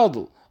 cotton and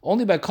gadol.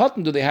 Only by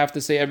cotton do they have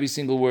to say every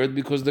single word,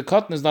 because the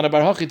cotton is not a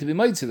bar hachi to be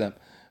made to them.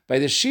 By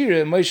the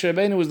Shira, Moshe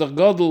Rabbeinu was the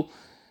gadol,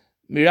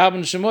 Mirab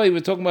and Shemoy, we're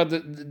talking about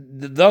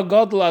the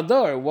gadol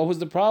adar. What was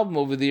the problem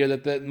over there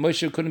that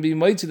Moshe couldn't be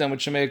made to them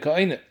with Shemei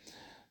Ka'ina?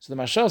 So the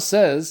Masha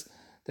says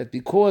that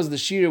because the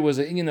Shira was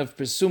an inyan of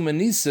Persuma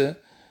Nisa,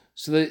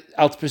 so they,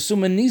 out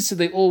Persuma Nisa,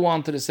 they all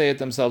wanted to say it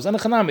themselves. And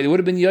they would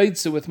have been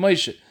Yaitse with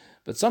Moshe.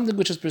 But something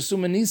which is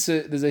Persuma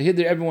Nisa, there's a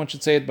hiddur, everyone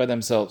should say it by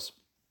themselves.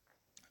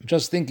 I'm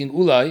just thinking,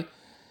 Ulai,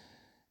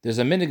 there's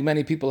a minig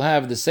many people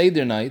have, the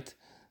Seder night,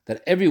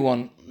 that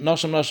everyone,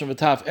 Nasham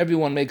V'taf,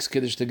 everyone makes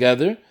Kiddush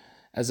together,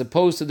 as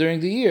opposed to during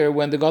the year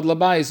when the God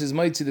Labayis is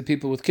Moitzi the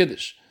people with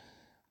Kiddush.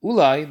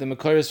 Ulai, the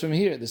Makar is from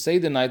here. The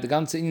Seder night, the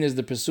ganze Inyan is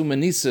the Persuma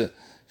Nisa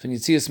from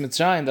Yitzias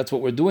Mitzrayim. That's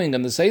what we're doing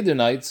on the Seder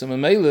night. So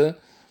Mamela,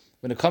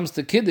 when it comes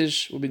to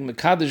Kiddush, we're being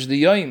Mekadosh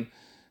the Yoim,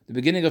 the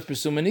beginning of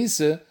Persuma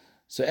Nisa,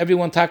 so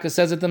everyone Taka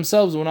says it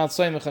themselves, we're not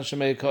Soymech and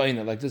Shemei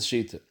Ka'ina, like this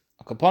Shita.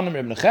 Akaponim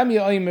Reb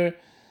Nechemia Oimer,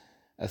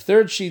 a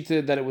third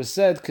Shita that it was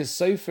said, Kes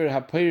Sefer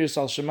HaPeiris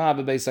Al Shema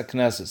Bebeis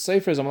HaKnesses.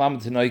 Sefer is a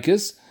Melamed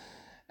Tanoikis,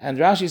 and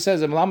Rashi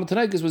says a Melamed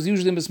Tanoikis was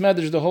usually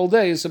Mismedrash the whole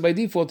day, so by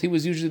default he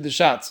was usually the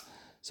Shatz.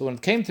 So when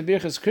it came to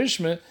Birchas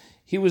Krishma,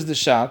 he was the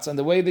Shatz, and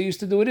the way they used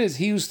to do it is,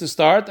 he used to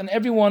start, and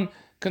everyone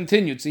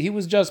continued. So he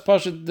was just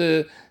pushed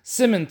the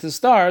simon to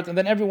start, and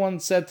then everyone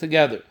said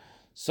together.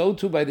 So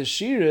too by the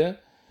shira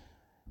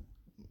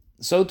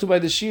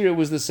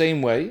was the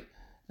same way.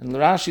 And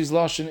Rashi's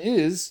lashon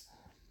is,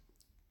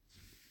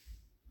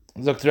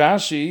 Dr.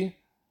 Rashi,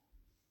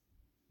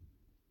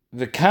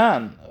 the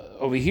Khan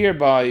over here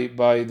by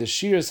the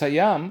Shiras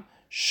Hayam,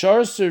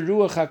 Sharser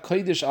Ruach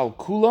HaKodesh al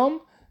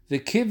Kulam, the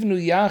Kivnu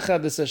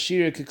Yachad the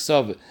Sashira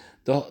Kiksave.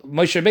 The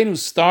Moshe Rabbeinu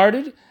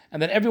started,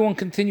 and then everyone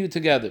continued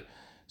together.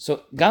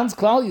 So Gans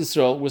Klal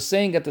Yisrael was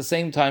saying at the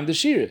same time the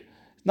Shira.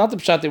 Not the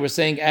Pshat they were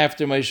saying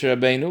after Moshe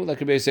Rabbeinu, like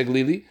Rabbi Yosef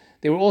Glili.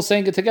 They were all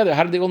saying it together.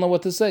 How did they all know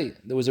what to say?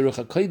 There was a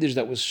Ruach HaKodesh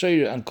that was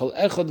Shira, and Kol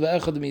Echad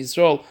ve'echad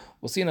Yisrael.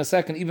 We'll see in a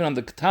second, even on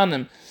the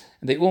Ketanim,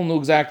 and they all knew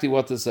exactly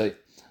what to say.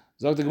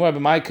 Zog the Gemara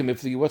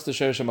b'Maikim, what's the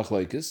Sherish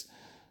HaMachloikis?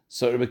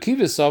 So Rabbi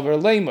Kiva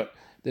Sover Lamer.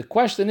 The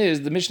question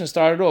is, the Mishnah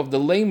started off, the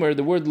Lamer,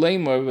 the word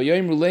Lamer,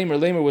 v'yoyimru Lamer,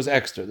 Lamer was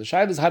extra. The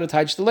Shaila is how to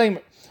touch the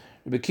Lamer.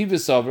 Rabbi Kiva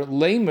Sover,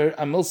 Lamer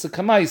amilsa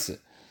kamaisa.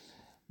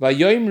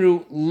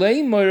 V'yoyimru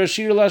Lamer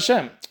Ashir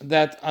L'Hashem.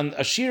 That on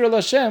Ashir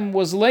L'Hashem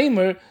was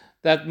Lamer,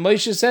 that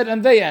Moshe said,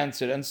 and they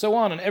answered, and so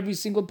on. And every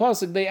single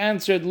pasuk they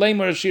answered,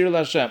 Lamer Ashir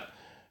L'Hashem.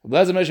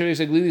 Blazer Moshe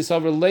Yosef Glili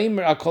Sover,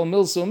 Lamer akol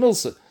milsa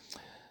milsa.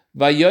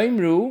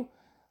 V'yoyimru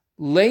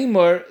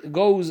Lamer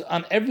goes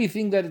on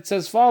everything that it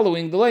says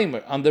following the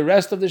Lamer. On the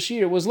rest of the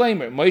Shir was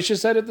Lamer. Moshe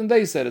said it and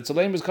they said it. So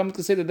Lamer is coming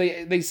to say that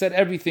they said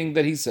everything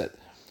that he said.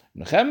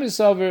 Nechem is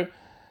over.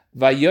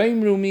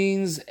 Vayoimru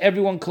means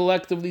everyone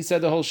collectively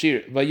said the whole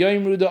Shir.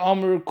 Vayoimru the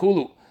Amr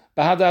Kulu.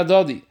 Bahada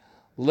Adadi.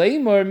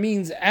 Lamer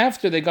means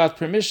after they got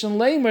permission.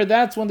 Lamer,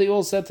 that's when they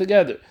all said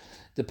together.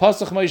 The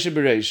Pasach Moshe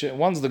Bereisha.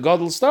 Once the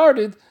Gadol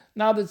started,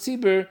 now the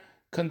Tzibur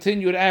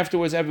continued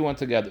afterwards, everyone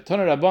together.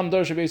 Toner Rabban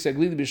Dor Shabei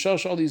Seglili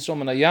B'Shosh All Yisrael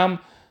Manayam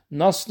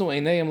Nasnu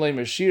Einayim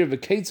Leimer Shira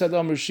V'Keitzad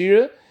Amr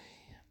Shira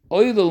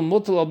Oilul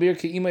Mutal Al Bir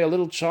Ke'imay. A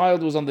little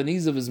child was on the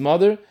knees of his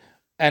mother,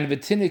 and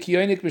V'Tinik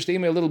Yoinik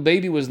B'Shteimay, a little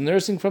baby was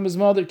nursing from his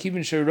mother.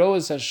 Kivin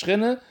Sheroas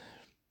HaShchina.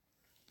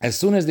 As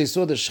soon as they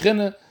saw the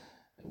Shchina,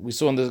 we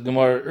saw in the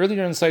Gemara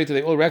earlier in Sotah,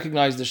 they all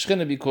recognized the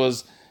Shchina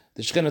because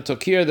the Shchina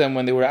took care of them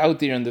when they were out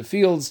there in the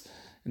fields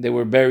and they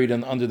were buried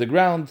under the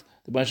ground.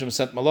 The Baruch Hashem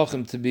sent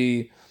Malachim to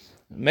be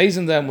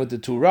amazing them with the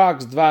two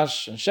rocks,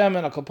 Dvash and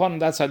Shemen, Akopan.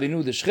 That's how they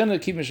knew the Shchina.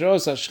 Kivin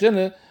Sheroas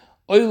HaShchina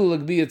Oil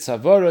L'Gbiyat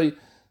Savaroi.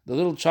 The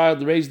little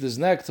child raised his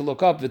neck to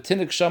look up.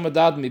 V'Tinik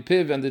Shamadad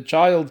Mipiv, and the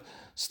child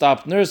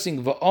stopped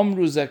nursing.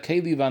 V'Omru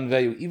Zakeli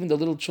Vanveyu. Even the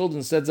little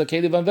children said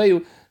Zakeli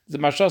Vanveyu. The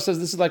Marsha says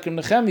this is like in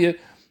Nehemiah,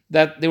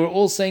 that they were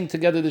all saying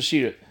together the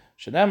Shira.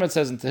 Shenamar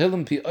says in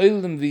Tehillim, Pi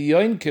Oilim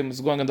V'Yoinkim, it's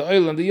going on the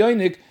Oil and the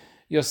Yoinik,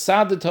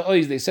 Yosadet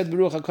HaOiz. They said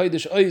Baruch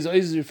HaKodesh Oiz.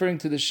 Oiz is referring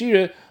to the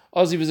Shira,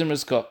 Ozi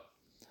V'Zimmerska.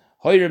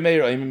 Not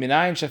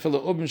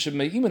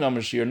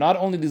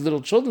only these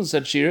little children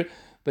said Shira,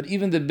 but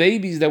even the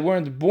babies that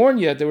weren't born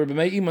yet, they were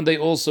b'mei iman, they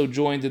also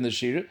joined in the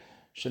Shira.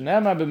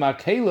 Shenamar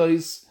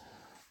b'makelos,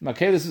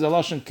 makelos is a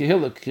lashon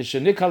kehillah,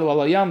 kishenikalu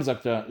alayam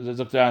zakta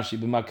Rashi.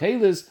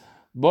 B'makelos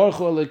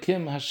baruchu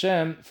alekim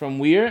Hashem, from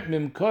where?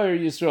 Mimkar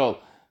Yisrael.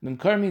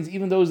 Mimkar means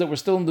even those that were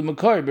still in the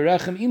Mimkar,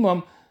 berachem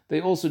imam, they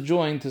also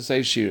joined to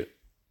say Shira.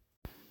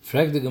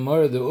 Frag the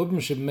Gemara, the ubim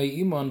sheb'mei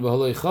iman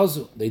v'haloi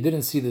chazu. They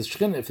didn't see the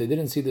Shchina. If they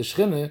didn't see the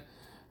Shchina,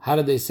 how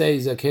did they say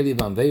zakeli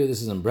vanveyu?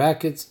 This is in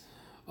brackets.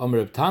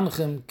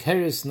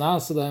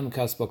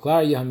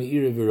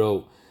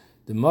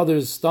 The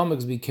mother's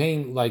stomachs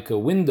became like a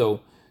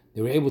window.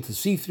 They were able to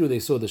see through. They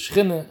saw the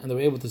Shechina and they were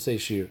able to say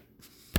Shir.